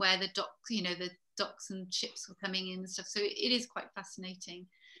were and where the docks, you know, the docks and ships were coming in and stuff. So it is quite fascinating.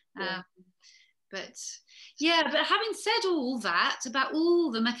 But having said all that about all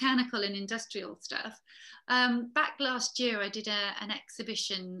the mechanical and industrial stuff, back last year I did an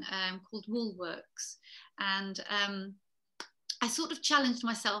exhibition called Woolworks, and I sort of challenged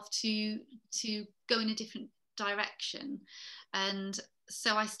myself to go in a different direction. And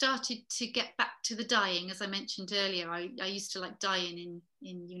so I started to get back to the dyeing, as I mentioned earlier. I used to like dyeing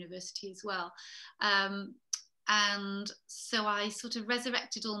in university as well. And so I sort of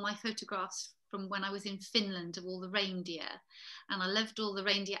resurrected all my photographs from when I was in Finland of all the reindeer, and I loved all the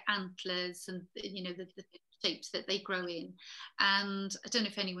reindeer antlers and, you know, the shapes that they grow in. And I don't know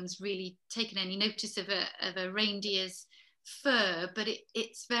if anyone's really taken any notice of a reindeer's fur, but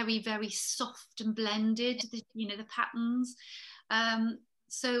it's very, very soft and blended, you know, the patterns.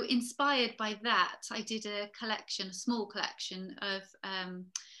 So inspired by that, I did a small collection of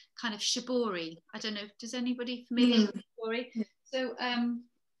kind of shibori. I don't know, does anybody familiar with shibori? So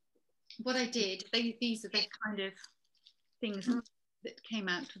what I did, these are the kind of things that came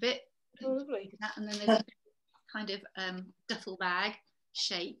out of it. Oh, lovely. And then there's a kind of duffel bag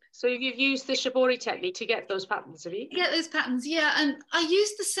shape. So you've used the shibori technique to get those patterns, have you? Get those patterns, yeah. And I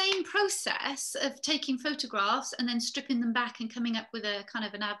used the same process of taking photographs and then stripping them back and coming up with a kind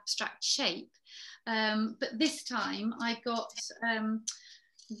of an abstract shape. But this time I got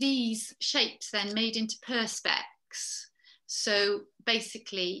these shapes then made into perspex. So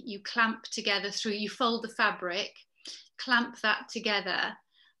basically you clamp together through, you fold the fabric, clamp that together,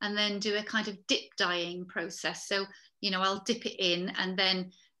 and then do a kind of dip dyeing process. So, you know, I'll dip it in and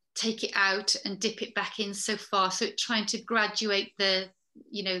then take it out and dip it back in so far. So it's trying to graduate the,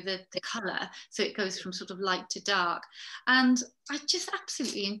 you know, the colour. So it goes from sort of light to dark. And I just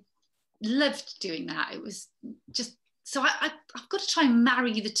absolutely loved doing that. It was just, so I've got to try and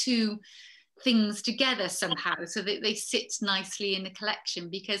marry the two things together somehow so that they sit nicely in the collection,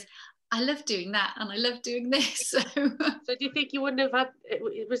 because I love doing that and I love doing this. So do you think you wouldn't have had,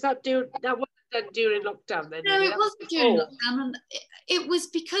 was that wasn't done during lockdown then? No, it wasn't during lockdown. And it was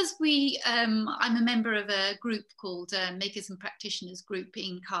because I'm a member of a group called Makers and Practitioners Group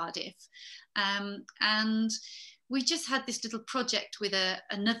in Cardiff. And we just had this little project with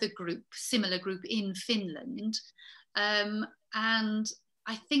another group, similar group in Finland. And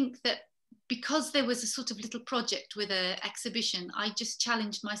I think that because there was a sort of little project with an exhibition, I just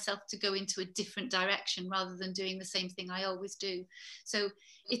challenged myself to go into a different direction rather than doing the same thing I always do. So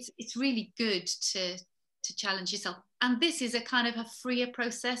it's really good to challenge yourself. And this is a kind of a freer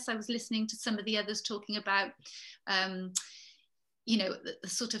process. I was listening to some of the others talking about, you know, the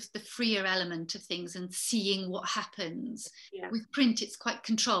sort of the freer element of things and seeing what happens. Yeah. With print, it's quite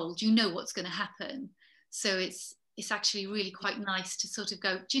controlled. You know what's going to happen. So it's actually really quite nice to sort of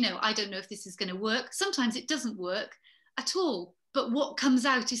go, do you know, I don't know if this is going to work. Sometimes it doesn't work at all, but what comes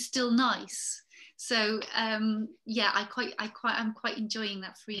out is still nice. So yeah, I'm quite enjoying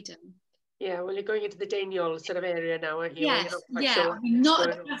that freedom. Yeah, well, you're going into the Deiniol sort of area now, aren't you? Yes, yeah, sure not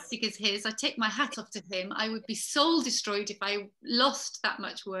as plastic as his. I take my hat off to him. I would be soul destroyed if I lost that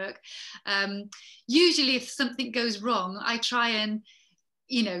much work. Usually if something goes wrong, I try and,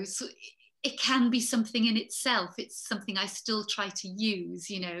 you know, it can be something in itself. It's something I still try to use,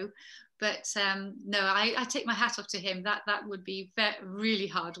 you know, but no, I take my hat off to him. That would be really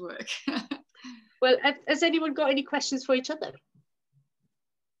hard work. Well, has anyone got any questions for each other?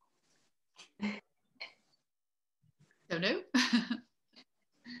 Don't know.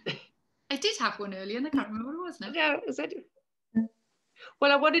 I did have one earlier and I can't remember what it was now. Yeah, is it?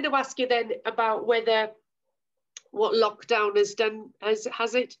 Well, I wanted to ask you then about whether what lockdown has done, has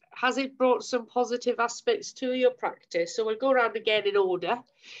it brought some positive aspects to your practice? So we'll go around again in order.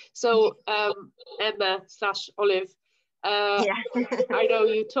 So Emma/Olive, yeah. I know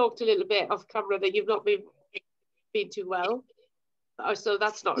you talked a little bit off camera that you've not been too well, so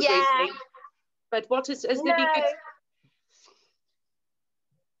that's not a great thing. But what has there been good?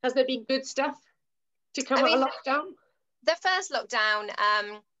 Has there been good stuff to come out of lockdown? The first lockdown,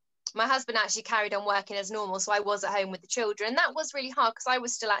 my husband actually carried on working as normal, so I was at home with the children. That was really hard because I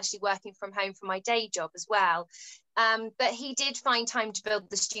was still actually working from home for my day job as well. But he did find time to build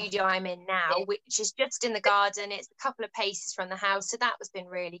the studio I'm in now, which is just in the garden. It's a couple of paces from the house, so that has been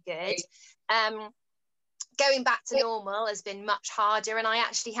really good. Going back to normal has been much harder, and I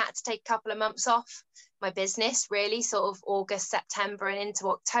actually had to take a couple of months off my business, really, sort of August, September and into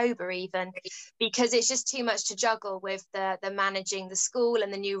October even, because it's just too much to juggle with the managing the school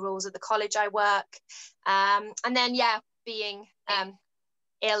and the new rules of the college I work. And then, yeah, being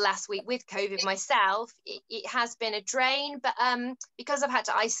ill last week with COVID myself, it has been a drain, but because I've had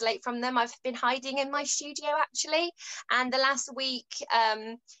to isolate from them, I've been hiding in my studio actually. And the last week,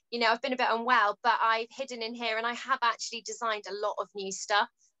 you know, I've been a bit unwell, but I've hidden in here and I have actually designed a lot of new stuff.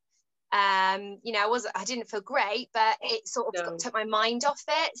 You know, I didn't feel great, but it sort of took my mind off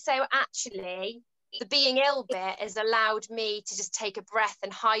it. So actually the being ill bit has allowed me to just take a breath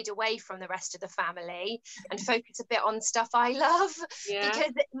and hide away from the rest of the family and focus a bit on stuff I love,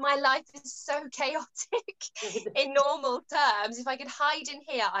 because my life is so chaotic in normal terms. If I could hide in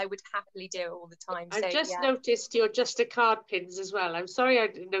here, I would happily do it all the time. I've just noticed your Just a Card pins as well. I'm sorry I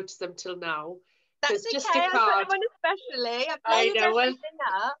didn't notice them till now. That's okay. Just a card. I put them on especially. I've know.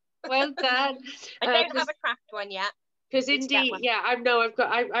 Up. Well done. I don't have a craft one yet. Because indeed, I'm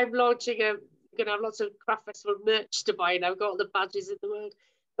launching going to have lots of craft festival merch to buy, and I've got all the badges in the world.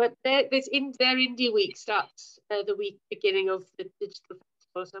 But their indie week starts the week beginning of the digital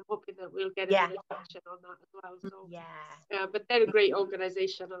festival, so I'm hoping that we'll get a bit of attention on that as well. So but they're a great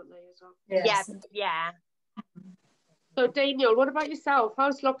organisation, aren't they, as well? Yes. Yeah. So Deiniol, what about yourself?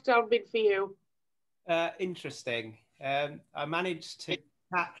 How's lockdown been for you? Interesting. I managed to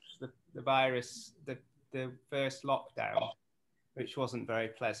catch the virus the first lockdown, which wasn't very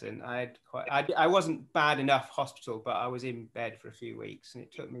pleasant. I wasn't bad enough hospital, but I was in bed for a few weeks, and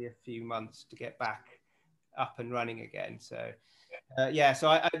it took me a few months to get back up and running again. So yeah,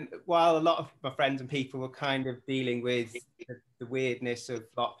 so while a lot of my friends and people were kind of dealing with the weirdness of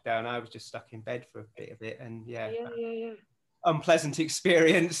lockdown, I was just stuck in bed for a bit of it, and yeah. Unpleasant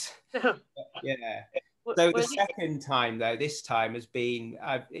experience. Yeah. So the second time though, this time has been,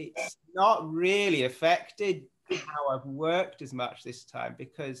 it's not really affected how I've worked as much this time,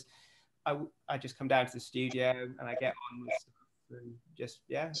 because I just come down to the studio and I get on with stuff and just,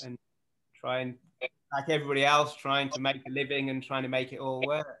 yeah, and try and, like everybody else, trying to make a living and trying to make it all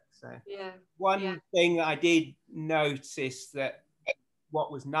work. So one thing that I did notice, that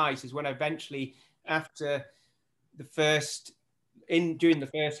what was nice, is when eventually, after the first, during the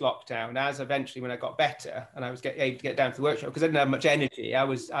first lockdown, as eventually when I got better and I was able to get down to the workshop, because I didn't have much energy, I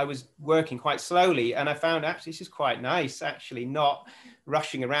was working quite slowly, and I found actually this is quite nice, actually not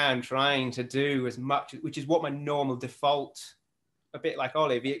rushing around trying to do as much, which is what my normal default, a bit like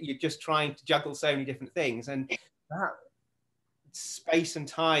Olive, you're just trying to juggle so many different things, and that space and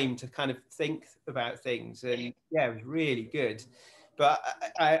time to kind of think about things, and yeah, it was really good. But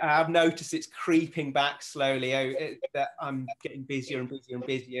I have noticed it's creeping back slowly, that I'm getting busier and busier and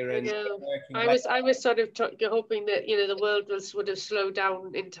busier. And I was sort of hoping that, you know, the world would have slowed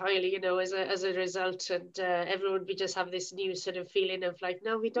down entirely, you know, as a result, and everyone would be just have this new sort of feeling of like,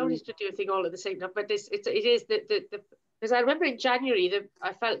 no, we don't need to do everything all at the same time. But it is because I remember in January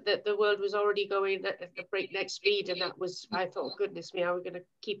I felt that the world was already going at the breakneck speed, and that was, I thought, goodness me, how are we going to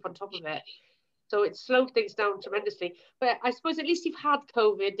keep on top of it? So it slowed things down tremendously. But I suppose at least you've had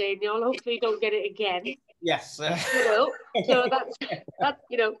COVID, Deiniol. Hopefully you don't get it again. Yes. You will. So that's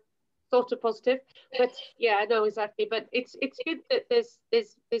you know, sort of positive. But yeah, I know exactly. But it's good that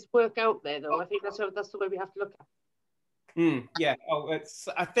there's work out there, though. I think that's the way we have to look at it. Yeah. Oh,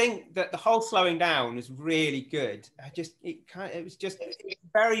 I think that the whole slowing down is really good. It was just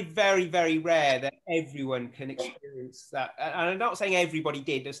very, very, very rare that everyone can experience that. And I'm not saying everybody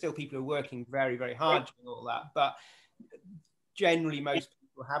did. There's still people who are working very, very hard doing all that. But generally, most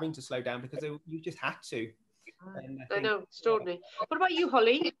people are having to slow down because you just had to. I know, extraordinary. What about you,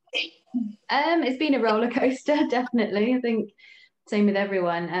 Holly? It's been a roller coaster, definitely. I think same with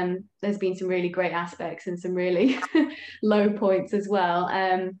everyone. There's been some really great aspects and some really low points as well.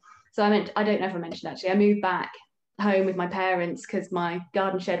 So I don't know if I mentioned, actually, I moved back home with my parents because my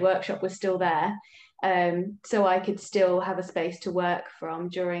garden shed workshop was still there. So I could still have a space to work from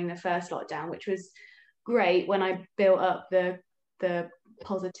during the first lockdown, which was great when I built up the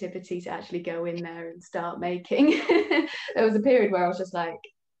positivity to actually go in there and start making. There was a period where I was just like,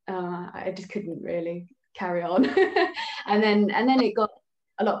 I just couldn't really carry on. and then it got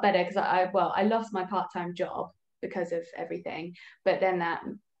a lot better because I lost my part-time job because of everything, but then that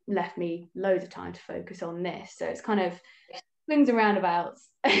left me loads of time to focus on this. So it's kind of swings and roundabouts,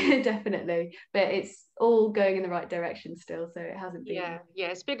 definitely, but it's all going in the right direction still, so it hasn't been. Yeah,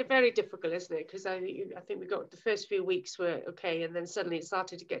 it's been very difficult, isn't it? Because I think we got the first few weeks were okay, and then suddenly it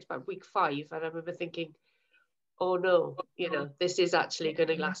started to get to about week 5, and I remember thinking, oh no, you know, this is actually going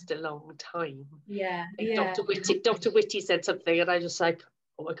to last a long time. Yeah. Dr. Whitty said something, and I just like,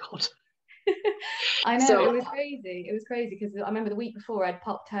 oh my god. I know, it was crazy because I remember the week before I'd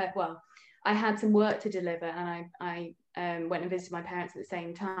I had some work to deliver, and I went and visited my parents at the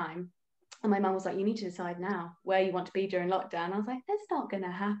same time, and my mum was like, you need to decide now where you want to be during lockdown. I was like, that's not going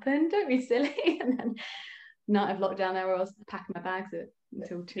to happen, don't be silly. And then night of lockdown there, I was packing my bags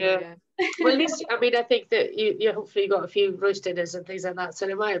until 2 a.m. Well, at least, I mean, I think that you hopefully got a few roast dinners and things like that, so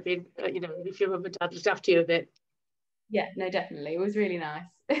it might have been, you know, if your mum and dad looked after you a bit. Yeah, no, definitely, it was really nice.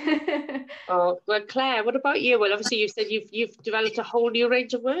 Oh, well, Claire, what about you? Well, obviously you said you've developed a whole new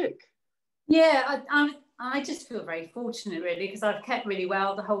range of work. Yeah, I just feel very fortunate, really, because I've kept really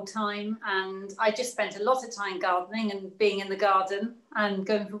well the whole time, and I just spent a lot of time gardening and being in the garden and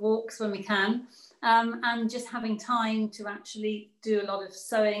going for walks when we can, and just having time to actually do a lot of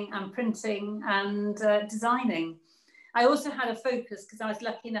sewing and printing and designing. I also had a focus because I was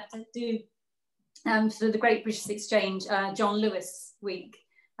lucky enough to do sort of the Great British Exchange John Lewis week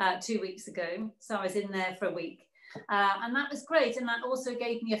 2 weeks ago, so I was in there for a week. And that was great, and that also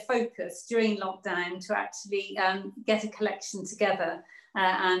gave me a focus during lockdown to actually get a collection together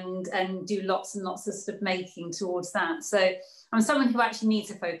and do lots and lots of sort of making towards that. So I'm someone who actually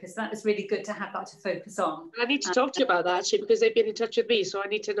needs a focus. That was really good to have that to focus on. I need to talk to you about that, actually, because they've been in touch with me, so I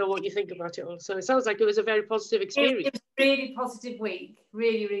need to know what you think about it all. So it sounds like it was a very positive experience. It was a really positive week,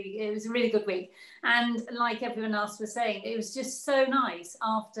 really, it was a really good week. And like everyone else was saying, it was just so nice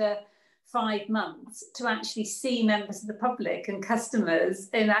after 5 months to actually see members of the public and customers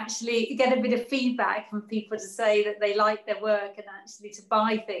and actually get a bit of feedback from people to say that they like their work and actually to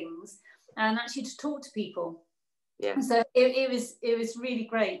buy things and actually to talk to people. Yeah. So it was really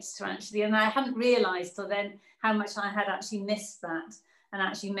great to actually, and I hadn't realised till then how much I had actually missed that, and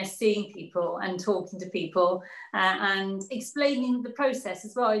actually missed seeing people and talking to people and explaining the process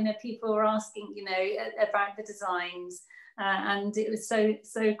as well. You know, people were asking, you know, about the designs, and it was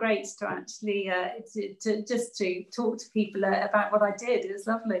so great to actually to talk to people about what I did. It was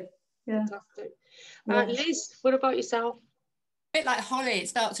lovely. Yeah. Fantastic. Liz, what about yourself? A bit like Holly, it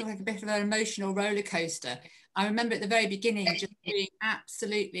felt sort of like a bit of an emotional roller coaster. I remember at the very beginning just being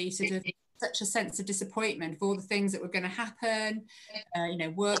absolutely sort of such a sense of disappointment for all the things that were going to happen, you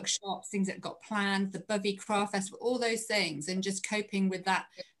know, workshops, things that got planned, the Bovey Craft Festival, all those things, and just coping with that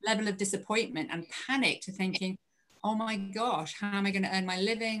level of disappointment and panic to thinking, oh my gosh, how am I going to earn my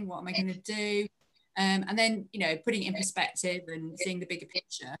living? What am I going to do? And then, you know, putting it in perspective and seeing the bigger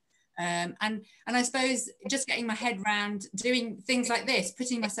picture. And I suppose just getting my head around doing things like this,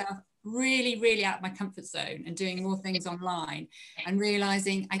 putting myself really out of my comfort zone and doing more things online and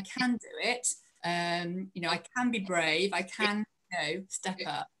realizing I can do it. You know, I can be brave, I can, you know, step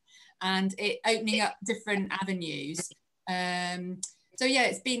up, and it opening up different avenues. So yeah,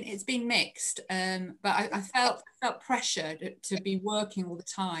 it's been mixed, but I felt pressure to be working all the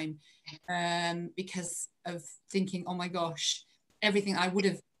time, because of thinking, oh my gosh, everything I would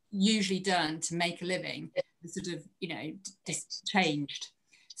have usually done to make a living has sort of, you know, just changed.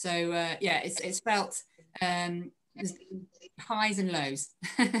 So yeah, it's felt highs and lows.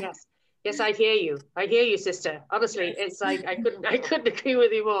 Yes, I hear you, sister. Honestly, it's like I couldn't agree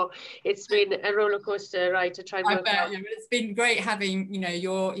with you more. It's been a roller coaster ride to try and work out. Yeah, but it's been great having, you know,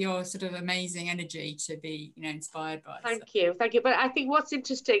 your sort of amazing energy to be, you know, inspired by. Thank you. But I think what's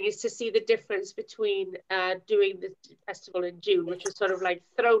interesting is to see the difference between doing the festival in June, which was sort of like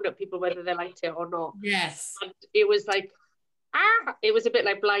thrown at people whether they liked it or not. Yes. And it was like, it was a bit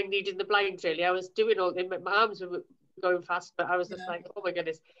like blind leading the blind, really. I was doing all, my arms were going fast, but I was just like, oh my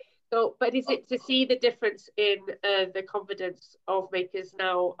goodness. So, but is it to see the difference in the confidence of makers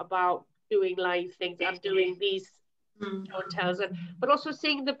now about doing live things and doing these hotels, but also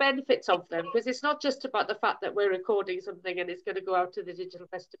seeing the benefits of them, because it's not just about the fact that we're recording something and it's going to go out to the digital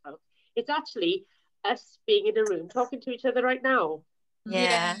festival. It's actually us being in a room talking to each other right now.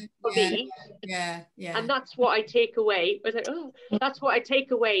 Yeah. And that's what I take away. I was like, oh, that's what I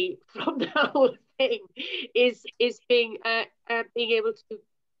take away from the whole thing is being able to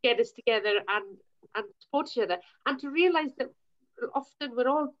get us together and support each other, and to realise that often we're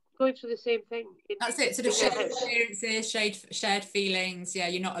all going through the same thing. That's it, sort of shared experiences, shared feelings. Yeah,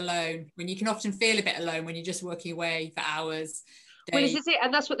 you're not alone. When you can often feel a bit alone when you're just working away for hours. Well, this is it,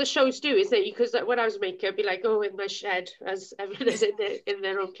 and that's what the shows do, isn't it? Because when I was a maker, I'd be like, oh, in my shed, as everyone is in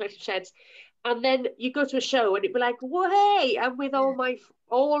their own collective sheds, and then you go to a show and it'd be like, whoa, hey, I'm with all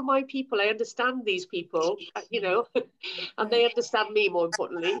my people. I understand these people, you know, and they understand me, more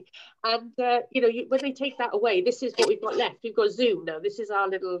importantly. And you know, when they take that away, this is what we've got left. We've got Zoom now. This is our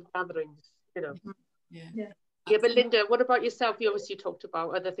little gatherings, you know. Yeah. But Lynda, what about yourself? You obviously talked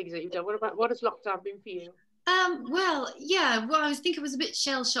about other things that you've done. What has lockdown been for you? Well, I think it was a bit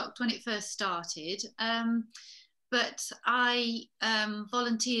shell-shocked when it first started, but I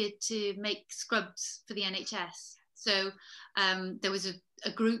volunteered to make scrubs for the NHS. So there was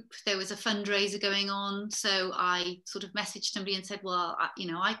a group, there was a fundraiser going on, so I sort of messaged somebody and said, well,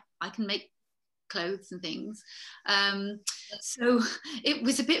 I can make clothes and things. So it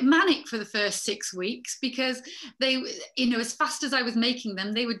was a bit manic for the first 6 weeks, because they, you know, as fast as I was making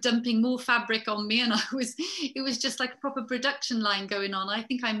them, they were dumping more fabric on me, and it was just like a proper production line going on. I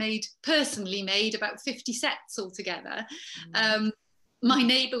think I personally made about 50 sets altogether. My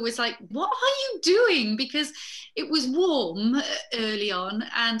neighbour was like, what are you doing? Because it was warm early on,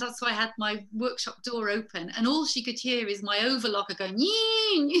 and that's why I had my workshop door open, and all she could hear is my overlocker going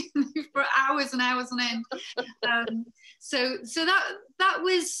for hours and hours on end. So that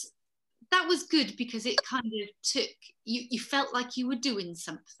was good, because it kind of took you felt like you were doing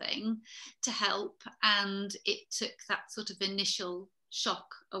something to help, and it took that sort of initial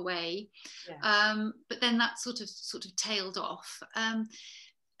shock away. But then that sort of tailed off, and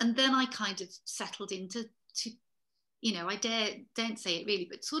then I kind of settled into you know, I daren't say it really,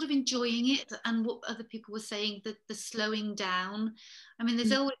 but sort of enjoying it, and what other people were saying, that the slowing down. I mean,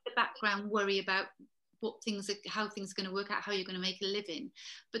 there's always the background worry about how things are going to work out, how you're going to make a living,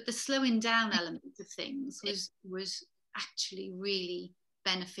 but the slowing down element of things was actually really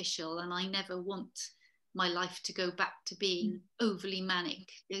beneficial, and I never want my life to go back to being overly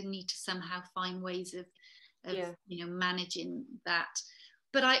manic. I need to somehow find ways of you know, managing that.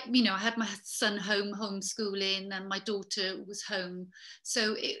 But I had my son home, homeschooling, and my daughter was home,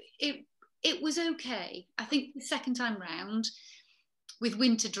 so it was okay. I think the second time round, with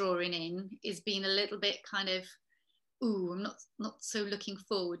winter drawing in, is being a little bit kind of, ooh, I'm not so looking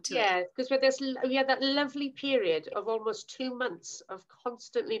forward to it. Yeah, because we had that lovely period of almost 2 months of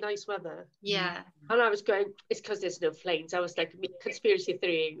constantly nice weather. Yeah. And I was going, it's because there's no planes. I was like conspiracy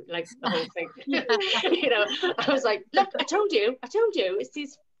theory, like the whole thing. Yeah. You know, I was like, look, I told you, it's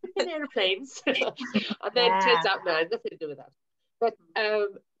these airplanes. And then it turns out, no, nothing to do with that. But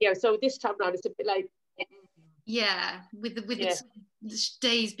yeah, so this time around it's a bit like, yeah, with the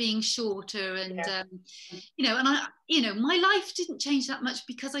days being shorter, and you know, and I, you know, my life didn't change that much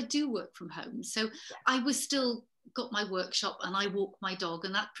because I do work from home, so I was still got my workshop and I walk my dog,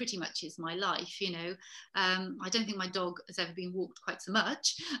 and that pretty much is my life, you know. I don't think my dog has ever been walked quite so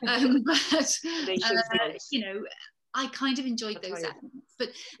much, but you know, I kind of enjoyed those elements, but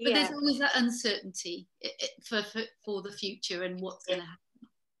there's always that uncertainty for the future and what's going to happen.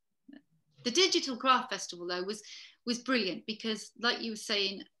 The Digital Craft Festival though was brilliant, because like you were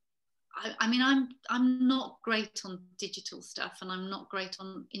saying, I mean, I'm not great on digital stuff, and I'm not great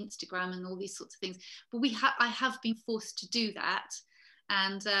on Instagram and all these sorts of things, but I have been forced to do that.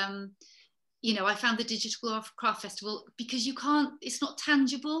 And you know, I found the Digital Craft Festival, because it's not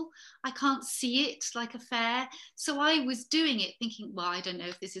tangible, I can't see it like a fair, so I was doing it thinking, well, I don't know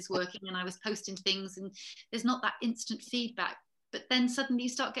if this is working, and I was posting things and there's not that instant feedback. But then suddenly you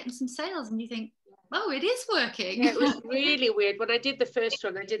start getting some sales and you think, oh, it is working. Yeah, it was really weird. When I did the first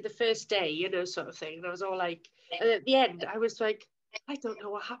one, I did the first day, you know, sort of thing. And I was all like, and at the end, I was like, I don't know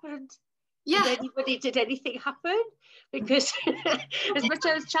what happened. Yeah. Did anything happen? Because as much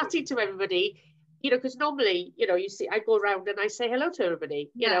as I was chatting to everybody, you know, because normally, you know, you see, I go around and I say hello to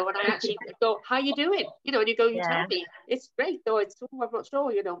everybody, you know, and I actually go, how you doing? You know, and you go, you tell me. It's great, though. It's, I'm not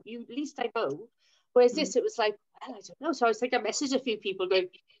sure, you know, at least I know. Whereas this, it was like, well, I don't know. So I was like, I messaged a few people going,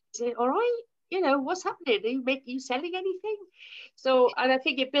 is it all right? You know, what's happening? Are you selling anything? So, and I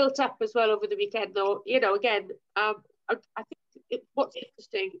think it built up as well over the weekend, though, you know, again, I think what's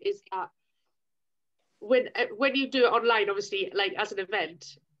interesting is that when you do it online, obviously, like as an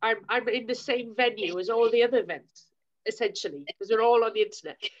event, I'm in the same venue as all the other events, essentially, because we're all on the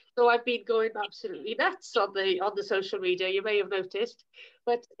internet. So I've been going absolutely nuts on the social media. You may have noticed,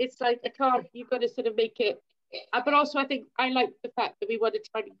 but it's like you've got to sort of make it. But also, I think I like the fact that we want to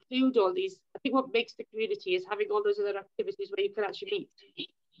try and include all these. I think what makes the community is having all those other activities where you can actually meet.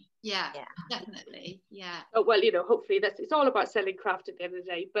 Yeah, definitely. Yeah. Oh, well, you know, hopefully it's all about selling craft at the end of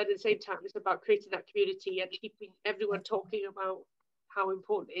the day, but at the same time, it's about creating that community and keeping everyone talking about how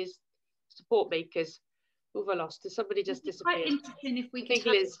important it is to support makers. Who've I lost? Did somebody just disappear? Quite interesting if we I think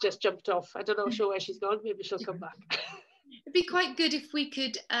Liz just jumped off. I don't know sure where she's gone. Maybe she'll come back. It'd be quite good if we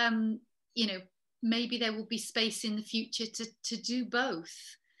could, you know, maybe there will be space in the future to do both.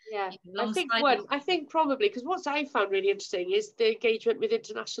 Yeah, I think probably, because what I found really interesting is the engagement with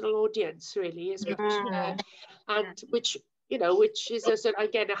international audience, really, as much, and which, you know, which is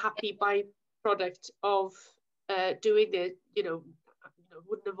again a happy byproduct of doing the, you know,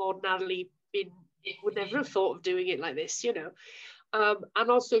 wouldn't have ordinarily would never have thought of doing it like this, you know. And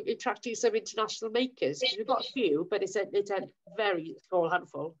also attracting some international makers. We've got a few, but it's a very small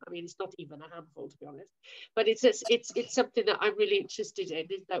handful. I mean, it's not even a handful, to be honest. But it's something that I'm really interested in,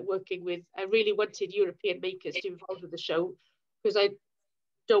 is that working with, I really wanted European makers to be involved with the show, because I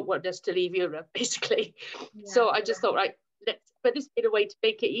don't want us to leave Europe, basically. Yeah, so I just thought, right, but this in a way to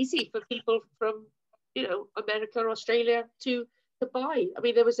make it easy for people from, you know, America or Australia to buy. I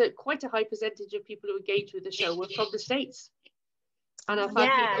mean, there was quite a high percentage of people who engaged with the show were from the States. And I've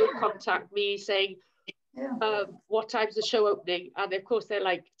had people contact me saying, what time's the show opening? And of course, they're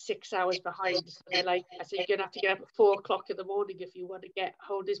like 6 hours behind. So they're like, I said, you're going to have to get up at 4 o'clock in the morning if you want to get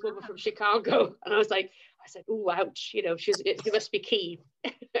hold of this woman from Chicago. And I said, oh, ouch, you know, she must be keen.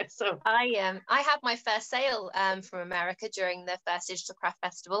 So I had my first sale from America during the first Digital Craft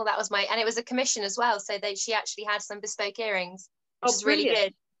Festival. That was and it was a commission as well. So she actually had some bespoke earrings, which is really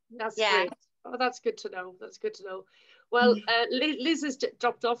good. That's great. Oh, that's good to know. That's good to know. Well, Liz has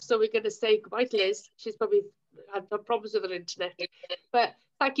dropped off, so we're going to say goodbye to Liz. She's probably had problems with her internet. But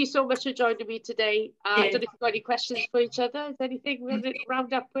thank you so much for joining me today. I don't know if you've got any questions for each other. Is there anything we're going to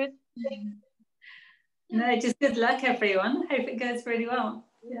round up with? No, just good luck, everyone. Hope it goes really well.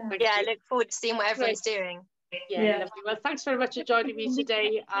 Yeah, I look forward to seeing what everyone's doing. Yeah, lovely. Well, thanks very much for joining me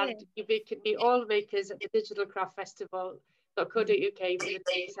today. And you can meet all makers at the Digital Craft Festival for the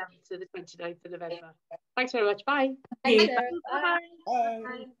 27th to the 29th of November. Thanks very much. Bye. Thank you. Bye.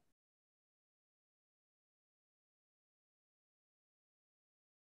 Bye.